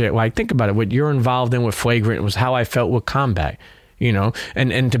type of shit. Like, think about it. What you're involved in with Flagrant was how I felt with Combat,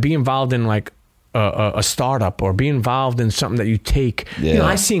 and to be involved in like a startup, or be involved in something that you take. Yeah.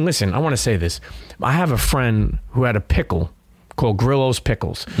 Listen, I want to say this. I have a friend who had a pickle called Grillo's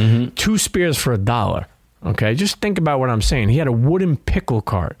Pickles. 2 spears for $1. Okay, just think about what I'm saying. He had a wooden pickle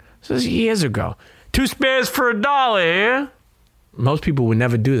cart. This is years ago. 2 spears for $1. Most people would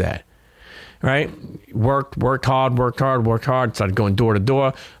never do that, right? Worked hard. Started going door to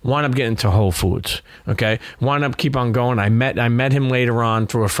door. Wound up getting to Whole Foods. Okay, wound up keep on going. I met him later on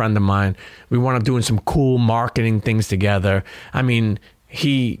through a friend of mine. We wound up doing some cool marketing things together. I mean,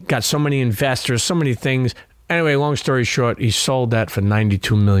 he got so many investors, so many things. Anyway, long story short, he sold that for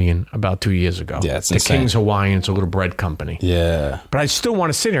 $92 million about 2 years ago. Yeah, it's the insane. King's Hawaiian, it's a little bread company. Yeah. But I still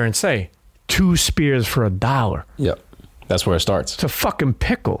want to sit here and say, 2 spears for $1. Yep. That's where it starts. It's a fucking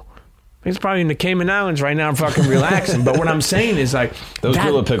pickle. He's probably in the Cayman Islands right now, fucking relaxing. But what I'm saying is like, Those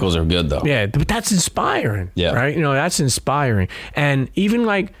Grillo pickles are good though. yeah, but that's inspiring. Yeah. Right? That's inspiring. And even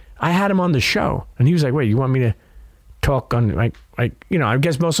like, I had him on the show, and he was like, wait, you want me to talk on like I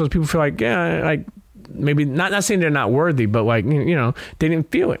guess most of those people feel like, yeah, like, maybe not saying they're not worthy, but like, they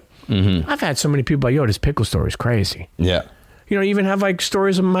didn't feel it. Mm-hmm. I've had so many people like, yo, this pickle story is crazy. Yeah. You even have like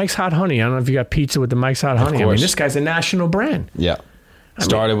stories of Mike's Hot Honey. I don't know if you got pizza with the Mike's Hot Honey. I mean, course. this guy's a national brand. Yeah.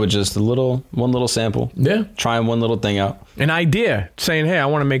 Started with just one little sample. Yeah. Trying one little thing out. An idea saying, hey, I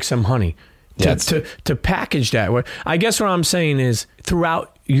want to make some honey. Yeah, To package that. I guess what I'm saying is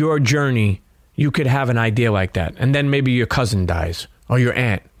throughout your journey, you could have an idea like that. And then maybe your cousin dies, or your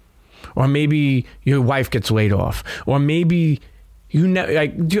aunt, or maybe your wife gets laid off, or maybe do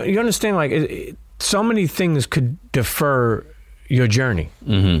you understand? Like, so many things could defer your journey.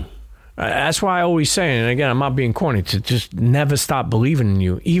 Mm-hmm. That's why I always say, and again, I'm not being corny, to just never stop believing in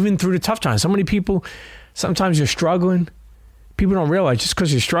you, even through the tough times. So many people, sometimes you're struggling. People don't realize just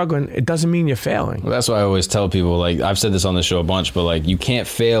because you're struggling, it doesn't mean you're failing. Well, that's why I always tell people, like, I've said this on the show a bunch, but like, you can't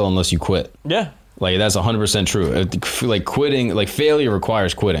fail unless you quit. Yeah. Like, that's 100% true. Like, quitting, like, failure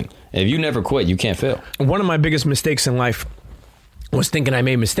requires quitting. And if you never quit, you can't fail. One of my biggest mistakes in life was thinking I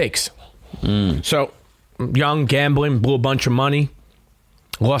made mistakes. So, young, gambling, blew a bunch of money,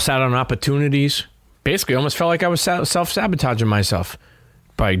 lost out on opportunities. Basically, almost felt like I was self-sabotaging myself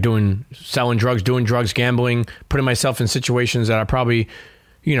by selling drugs, doing drugs, gambling, putting myself in situations that I probably,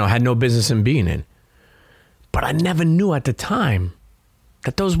 had no business in being in. But I never knew at the time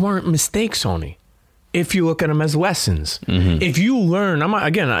that those weren't mistakes only. If you look at them as lessons. Mm-hmm. If you learn,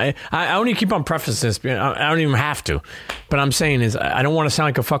 I only keep on prefacing this, I don't even have to. But I'm saying is, I don't want to sound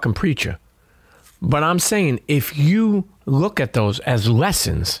like a fucking preacher. But I'm saying, if you look at those as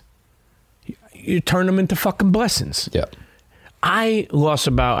lessons, you turn them into fucking blessings. Yeah. I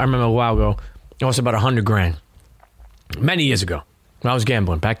remember a while ago, I lost about 100 grand. Many years ago. When I was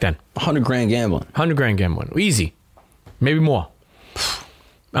gambling back then. 100 grand gambling. 100 grand gambling. Easy. Maybe more.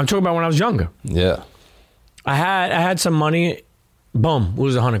 I'm talking about when I was younger. Yeah. I had some money. Boom.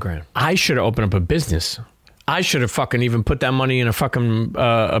 Lose 100 grand. I should have opened up a business. I should have fucking even put that money in a fucking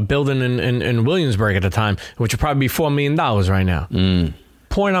a building in Williamsburg at the time, which would probably be $4 million right now.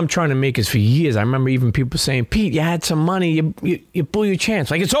 Point I'm trying to make is for years, I remember even people saying, Pete, you had some money. You blew your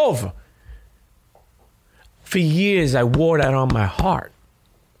chance. Like, it's over. For years, I wore that on my heart.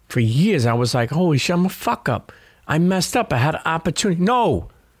 For years, I was like, holy shit, I'm a fuck up. I messed up. I had an opportunity. No.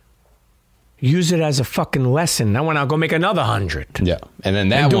 Use it as a fucking lesson. Now when I'll go make another 100. Yeah. And then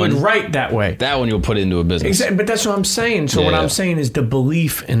that do one. it right that way. That one you'll put into a business. Exactly. But that's what I'm saying. So Yeah, what yeah. I'm saying is the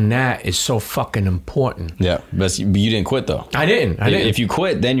belief in that is so fucking important. Yeah. But you didn't quit, though. I didn't. If you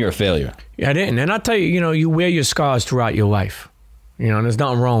quit, then you're a failure. I didn't. And I'll tell you, you wear your scars throughout your life. And there's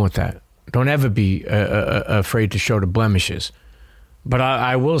nothing wrong with that. Don't ever be afraid to show the blemishes. But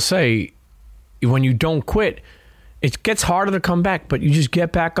I will say, when you don't quit, it gets harder to come back, but you just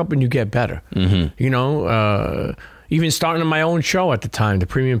get back up and you get better. Even starting my own show at the time, the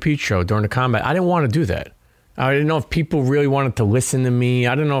Premium Pete Show during the combat, I didn't want to do that. I didn't know if people really wanted to listen to me.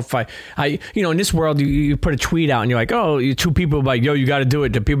 I don't know if I in this world, you put a tweet out and you're like, oh, two people like, yo, you got to do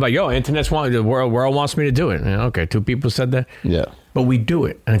it. The people like, yo, the world wants me to do it. Okay, two people said that. Yeah. But we do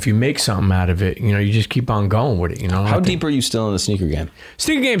it. And if you make something out of it, you just keep on going with it, How deep are you still in the sneaker game?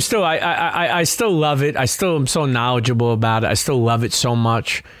 Sneaker game still, I still love it. I still am so knowledgeable about it. I still love it so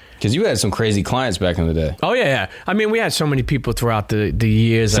much. Because you had some crazy clients back in the day. Oh, yeah. I mean, we had so many people throughout the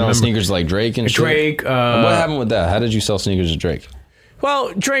years. Selling sneakers like Drake and shit? Drake. What happened with that? How did you sell sneakers to Drake?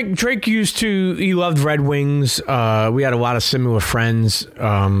 Well, Drake he loved Red Wings. We had a lot of similar friends.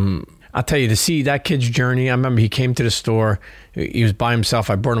 I'll tell you, to see that kid's journey, I remember he came to the store. He was by himself.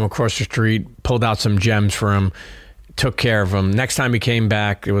 I brought him across the street, pulled out some gems for him, took care of him. Next time he came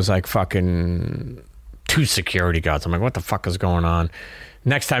back, it was like fucking 2 security guards. I'm like, what the fuck is going on?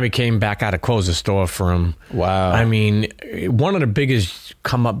 Next time he came back, I had to close the store for him. Wow. I mean, one of the biggest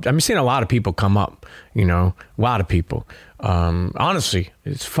come up. I'm seeing a lot of people come up, a lot of people. Honestly,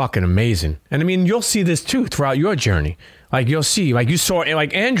 it's fucking amazing. And I mean, you'll see this too throughout your journey. Like you'll see, like you saw,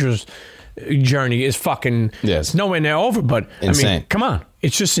 like Andrew's journey is fucking, it's nowhere near over, but insane. I mean, come on.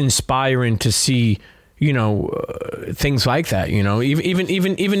 It's just inspiring to see, things like that,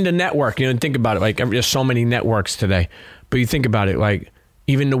 even the network, think about it. Like there's so many networks today, but you think about it, like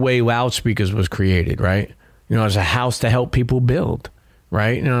even the way loudspeakers was created, right? As a house to help people build,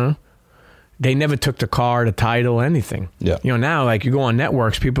 right? They never took the car, the title, anything. Yeah. Now like you go on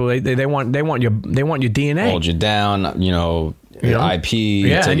networks, people they want your DNA. Hold you down, your IP.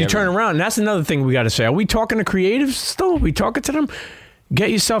 Yeah, and you turn around, and that's another thing we got to say. Are we talking to creatives still? Are we talking to them? Get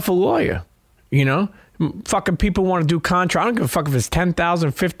yourself a lawyer. Fucking people want to do contract. I don't give a fuck if it's $10,000,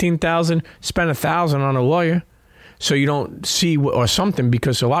 $15,000. Spend $1,000 on a lawyer, so you don't see or something.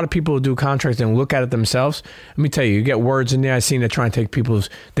 Because a lot of people do contracts and look at it themselves. Let me tell you, you get words in there. I've seen they're trying to take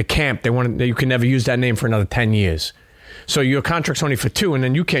the camp. They want you can never use that name for another 10 years. So your contract's only for 2, and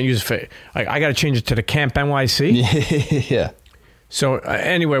then you can't use it for. I got to change it to the Camp NYC. Yeah. So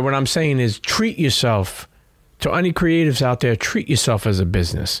anyway, what I'm saying is treat yourself. To any creatives out there, treat yourself as a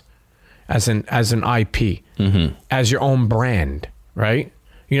business, as an IP, as your own brand, right?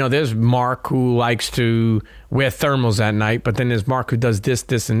 There's Mark who likes to wear thermals at night, but then there's Mark who does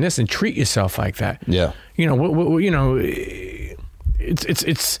this, and this, and treat yourself like that. Yeah.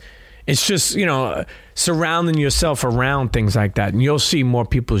 It's just, surrounding yourself around things like that, and you'll see more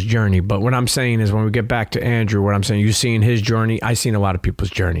people's journey. But what I'm saying is when we get back to Andrew, what I'm saying, you've seen his journey. I've seen a lot of people's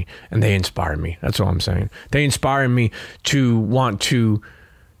journey, and they inspire me. That's all I'm saying. They inspire me to want to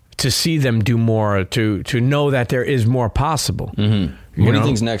see them do more, to know that there is more possible. What do you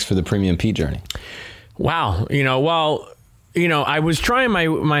think's next for the Premium Pete journey? Wow. I was trying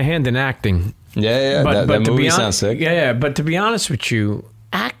my hand in acting. Yeah. But that to movie be sounds sick. Yeah. But to be honest with you,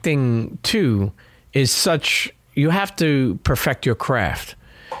 acting too is such, you have to perfect your craft,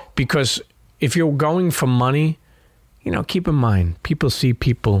 because if you're going for money, keep in mind, people see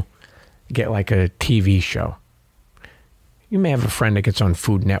people get like a TV show. You may have a friend that gets on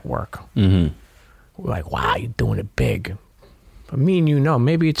Food Network. We're like, wow, you're doing it big. But me and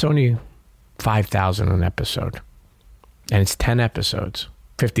maybe it's only 5,000 an episode, and it's 10 episodes,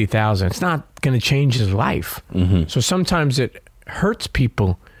 50,000. It's not going to change his life. So sometimes it hurts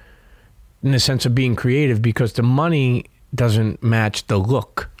people in the sense of being creative, because the money doesn't match the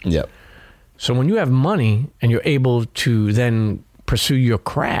look. Yep. So when you have money and you're able to then pursue your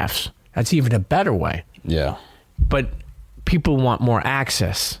crafts, that's even a better way. Yeah. But people want more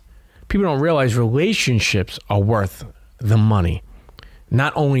access. people don't realize relationships are worth the money.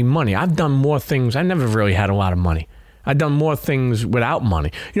 Not only money. I've done more things. I never really had a lot of money. I've done more things without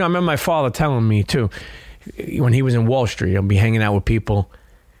money. You know, I remember my father telling me too, when he was in Wall Street, he'll be hanging out with people,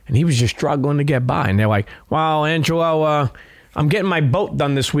 and he was just struggling to get by. And they're like, "Well, Angelo, I'm getting my boat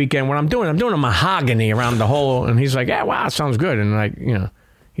done this weekend. What I'm doing a mahogany around the hole." And he's like, "Yeah, wow, sounds good." And like, you know,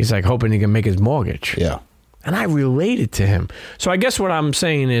 he's like hoping he can make his mortgage. Yeah. And I related to him. So I guess what I'm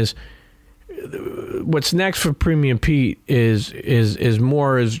saying is, what's next for Premium Pete is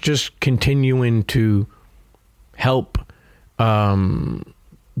just continuing to help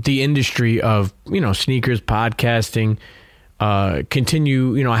the industry of, you know, sneakers, podcasting,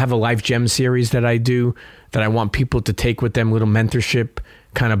 continue. You know, I have a Life Gem series that I do that I want people to take with them, little mentorship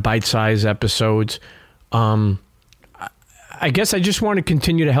kind of bite-sized episodes. I guess I just want to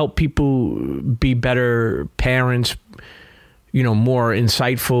continue to help people be better parents, you know, more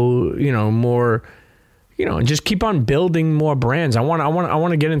insightful, you know, more, you know, and just keep on building more brands. I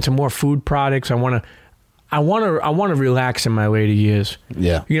want to get into more food products. I want to relax in my later years.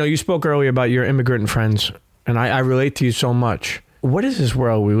 Yeah. You know, you spoke earlier about your immigrant friends, and I relate to you so much. What is this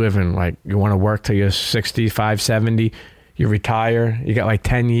world we live in? Like, you want to work till you're 65, 70, you retire, you got like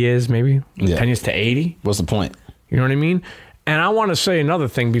 10 years maybe, 10 years to 80. What's the point? You know what I mean? And I want to say another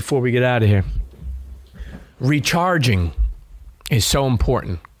thing before we get out of here. Recharging is so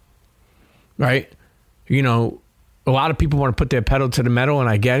important, right? You know, a lot of people want to put their pedal to the metal, and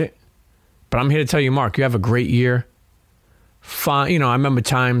I get it. But I'm here to tell you, Mark, you have a great year. Fine. You know, I remember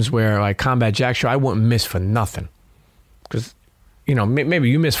times where, like, Combat Jack Show, I wouldn't miss for nothing. Because, you know,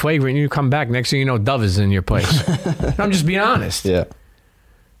 maybe you miss Flagrant and you come back, next thing you know, Dove is in your place. I'm just being honest. Yeah.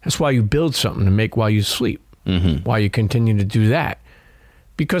 That's why you build something to make while you sleep. Mm-hmm. While you continue to do that.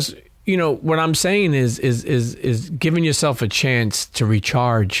 Because, you know, what I'm saying is giving yourself a chance to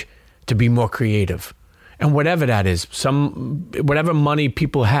recharge, to be more creative. And whatever that is, whatever money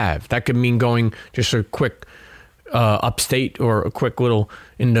people have, that could mean going just a quick upstate or a quick little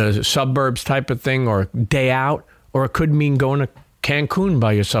in the suburbs type of thing, or day out, or it could mean going to Cancun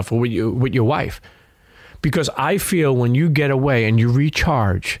by yourself or with your wife. Because I feel when you get away and you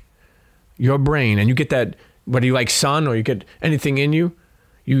recharge your brain and you get that, whether you like sun or you get anything in you,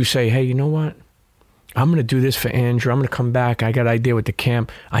 you say, hey, you know what? I'm going to do this for Andrew. I'm going to come back. I got an idea with the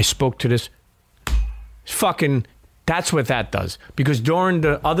camp. I spoke to this. Fucking, that's what that does. Because during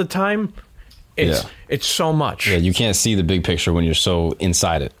the other time, it's so much. Yeah, you can't see the big picture when you're so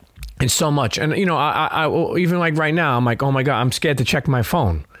inside it. It's so much. And, you know, I even like right now, I'm like, oh my God, I'm scared to check my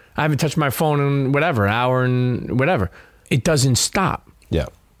phone. I haven't touched my phone in whatever, an hour and whatever. It doesn't stop. Yeah.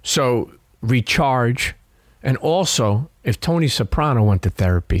 So recharge. And also, if Tony Soprano went to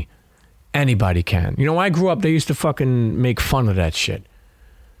therapy, anybody can. You know, when I grew up, they used to fucking make fun of that shit.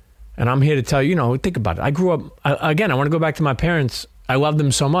 And I'm here to tell you, you know, think about it. I grew up, again, I want to go back to my parents. I love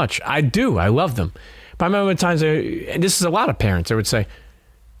them so much. I do. I love them. But I remember times, and this is a lot of parents, they would say,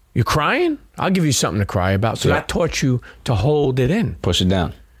 you crying? I'll give you something to cry about. So that taught you to hold it in. Push it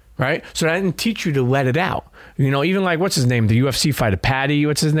down. Right? So that didn't teach you to let it out. You know, even like, what's his name? The UFC fighter, Patty,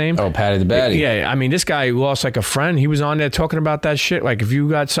 what's his name? Oh, Patty the Baddie. Yeah, I mean, this guy lost like a friend. He was on there talking about that shit. Like, if you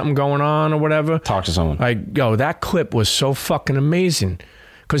got something going on or whatever. Talk to someone. Like, yo, that clip was so fucking amazing.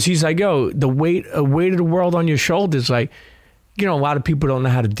 Because he's like, yo, the weight of the world on your shoulders, like, you know, a lot of people don't know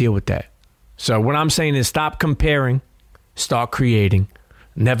how to deal with that. So what I'm saying is stop comparing, start creating.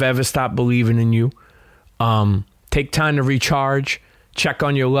 Never, ever stop believing in you. Take time to recharge. Check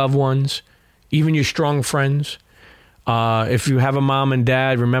on your loved ones, even your strong friends. If you have a mom and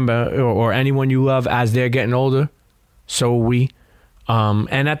dad, remember, or anyone you love as they're getting older, so are we.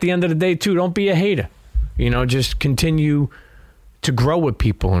 And at the end of the day, too, don't be a hater. You know, just continue to grow with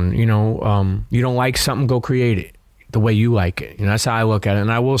people. And, you know, you don't like something, go create it the way you like it. You know, that's how I look at it.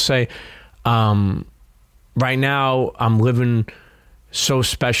 And I will say, right now, I'm living so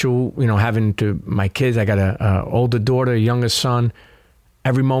special, you know, having my kids. I got a older daughter, a younger son.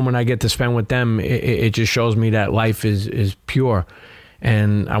 Every moment I get to spend with them, it just shows me that life is pure.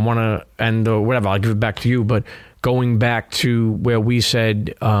 And I want to, and whatever, I'll give it back to you. But going back to where we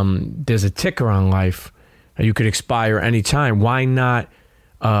said there's a ticker on life, you could expire anytime. Why not,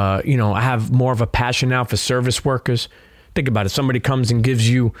 you know, I have more of a passion now for service workers. Think about it. Somebody comes and gives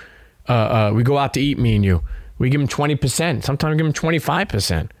you, we go out to eat, me and you. We give them 20%. Sometimes we give them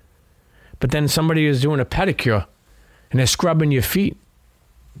 25%. But then somebody is doing a pedicure and they're scrubbing your feet.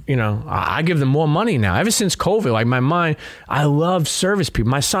 You know, I give them more money now. Ever since COVID, like my mind, I love service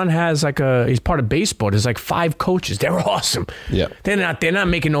people. My son has he's part of baseball. There's like 5 coaches. They're awesome. Yeah. They're not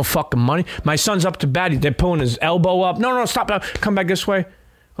making no fucking money. My son's up to bat. They're pulling his elbow up. No, stop. Come back this way.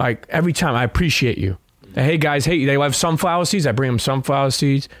 Like every time, I appreciate you. Hey guys, hey, they have sunflower seeds. I bring them sunflower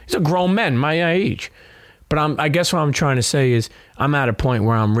seeds. These are grown men my age. But I guess what I'm trying to say is I'm at a point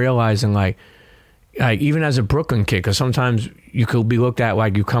where I'm realizing like even as a Brooklyn kid, because sometimes you could be looked at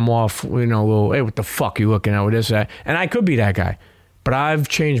like you come off, you know, a little, hey, what the fuck you looking at with this, that? And I could be that guy. But I've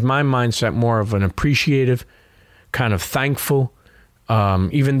changed my mindset more of an appreciative, kind of thankful.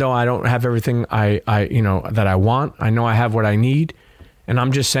 Even though I don't have everything I you know that I want, I know I have what I need. And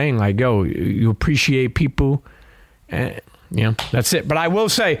I'm just saying, like, yo, you appreciate people, and you know, that's it. But I will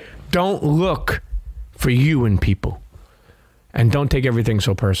say, don't look for you in people, and don't take everything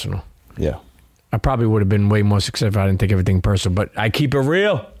so personal. Yeah. I probably would have been way more successful if I didn't take everything personal, but I keep it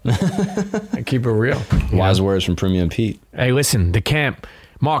real. I keep it real. Wise words from Premium Pete. Hey, listen, the camp.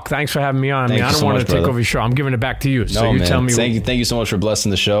 Mark, thanks for having me on. I mean, I don't want to take over your show. I'm giving it back to you. So you tell me. Thank you so much for blessing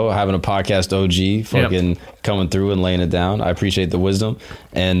the show, having a podcast OG, fucking coming through and laying it down. I appreciate the wisdom.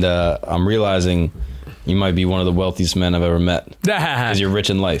 And I'm realizing you might be one of the wealthiest men I've ever met because you're rich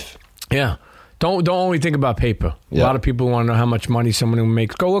in life. Yeah. Don't only think about paper. A lot of people want to know how much money someone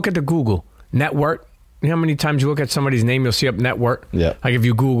makes. Go look at the Google net worth. You know how many times you look at somebody's name, you'll see up net worth? Yeah. Like if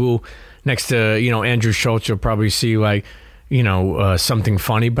you Google next to, you know, Andrew Schultz, you'll probably see like, you know, something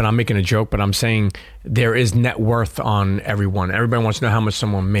funny, but I'm making a joke, but I'm saying there is net worth on everyone. Everybody wants to know how much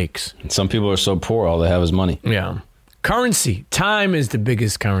someone makes. Some people are so poor, all they have is money. Yeah. Currency. Time is the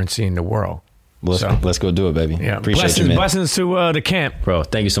biggest currency in the world. Let's go do it, baby. Yeah. Appreciate you, man. Blessings to the camp. Bro,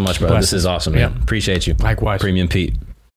 thank you so much, bro. This is awesome, man. Yeah. Appreciate you. Likewise. Premium Pete.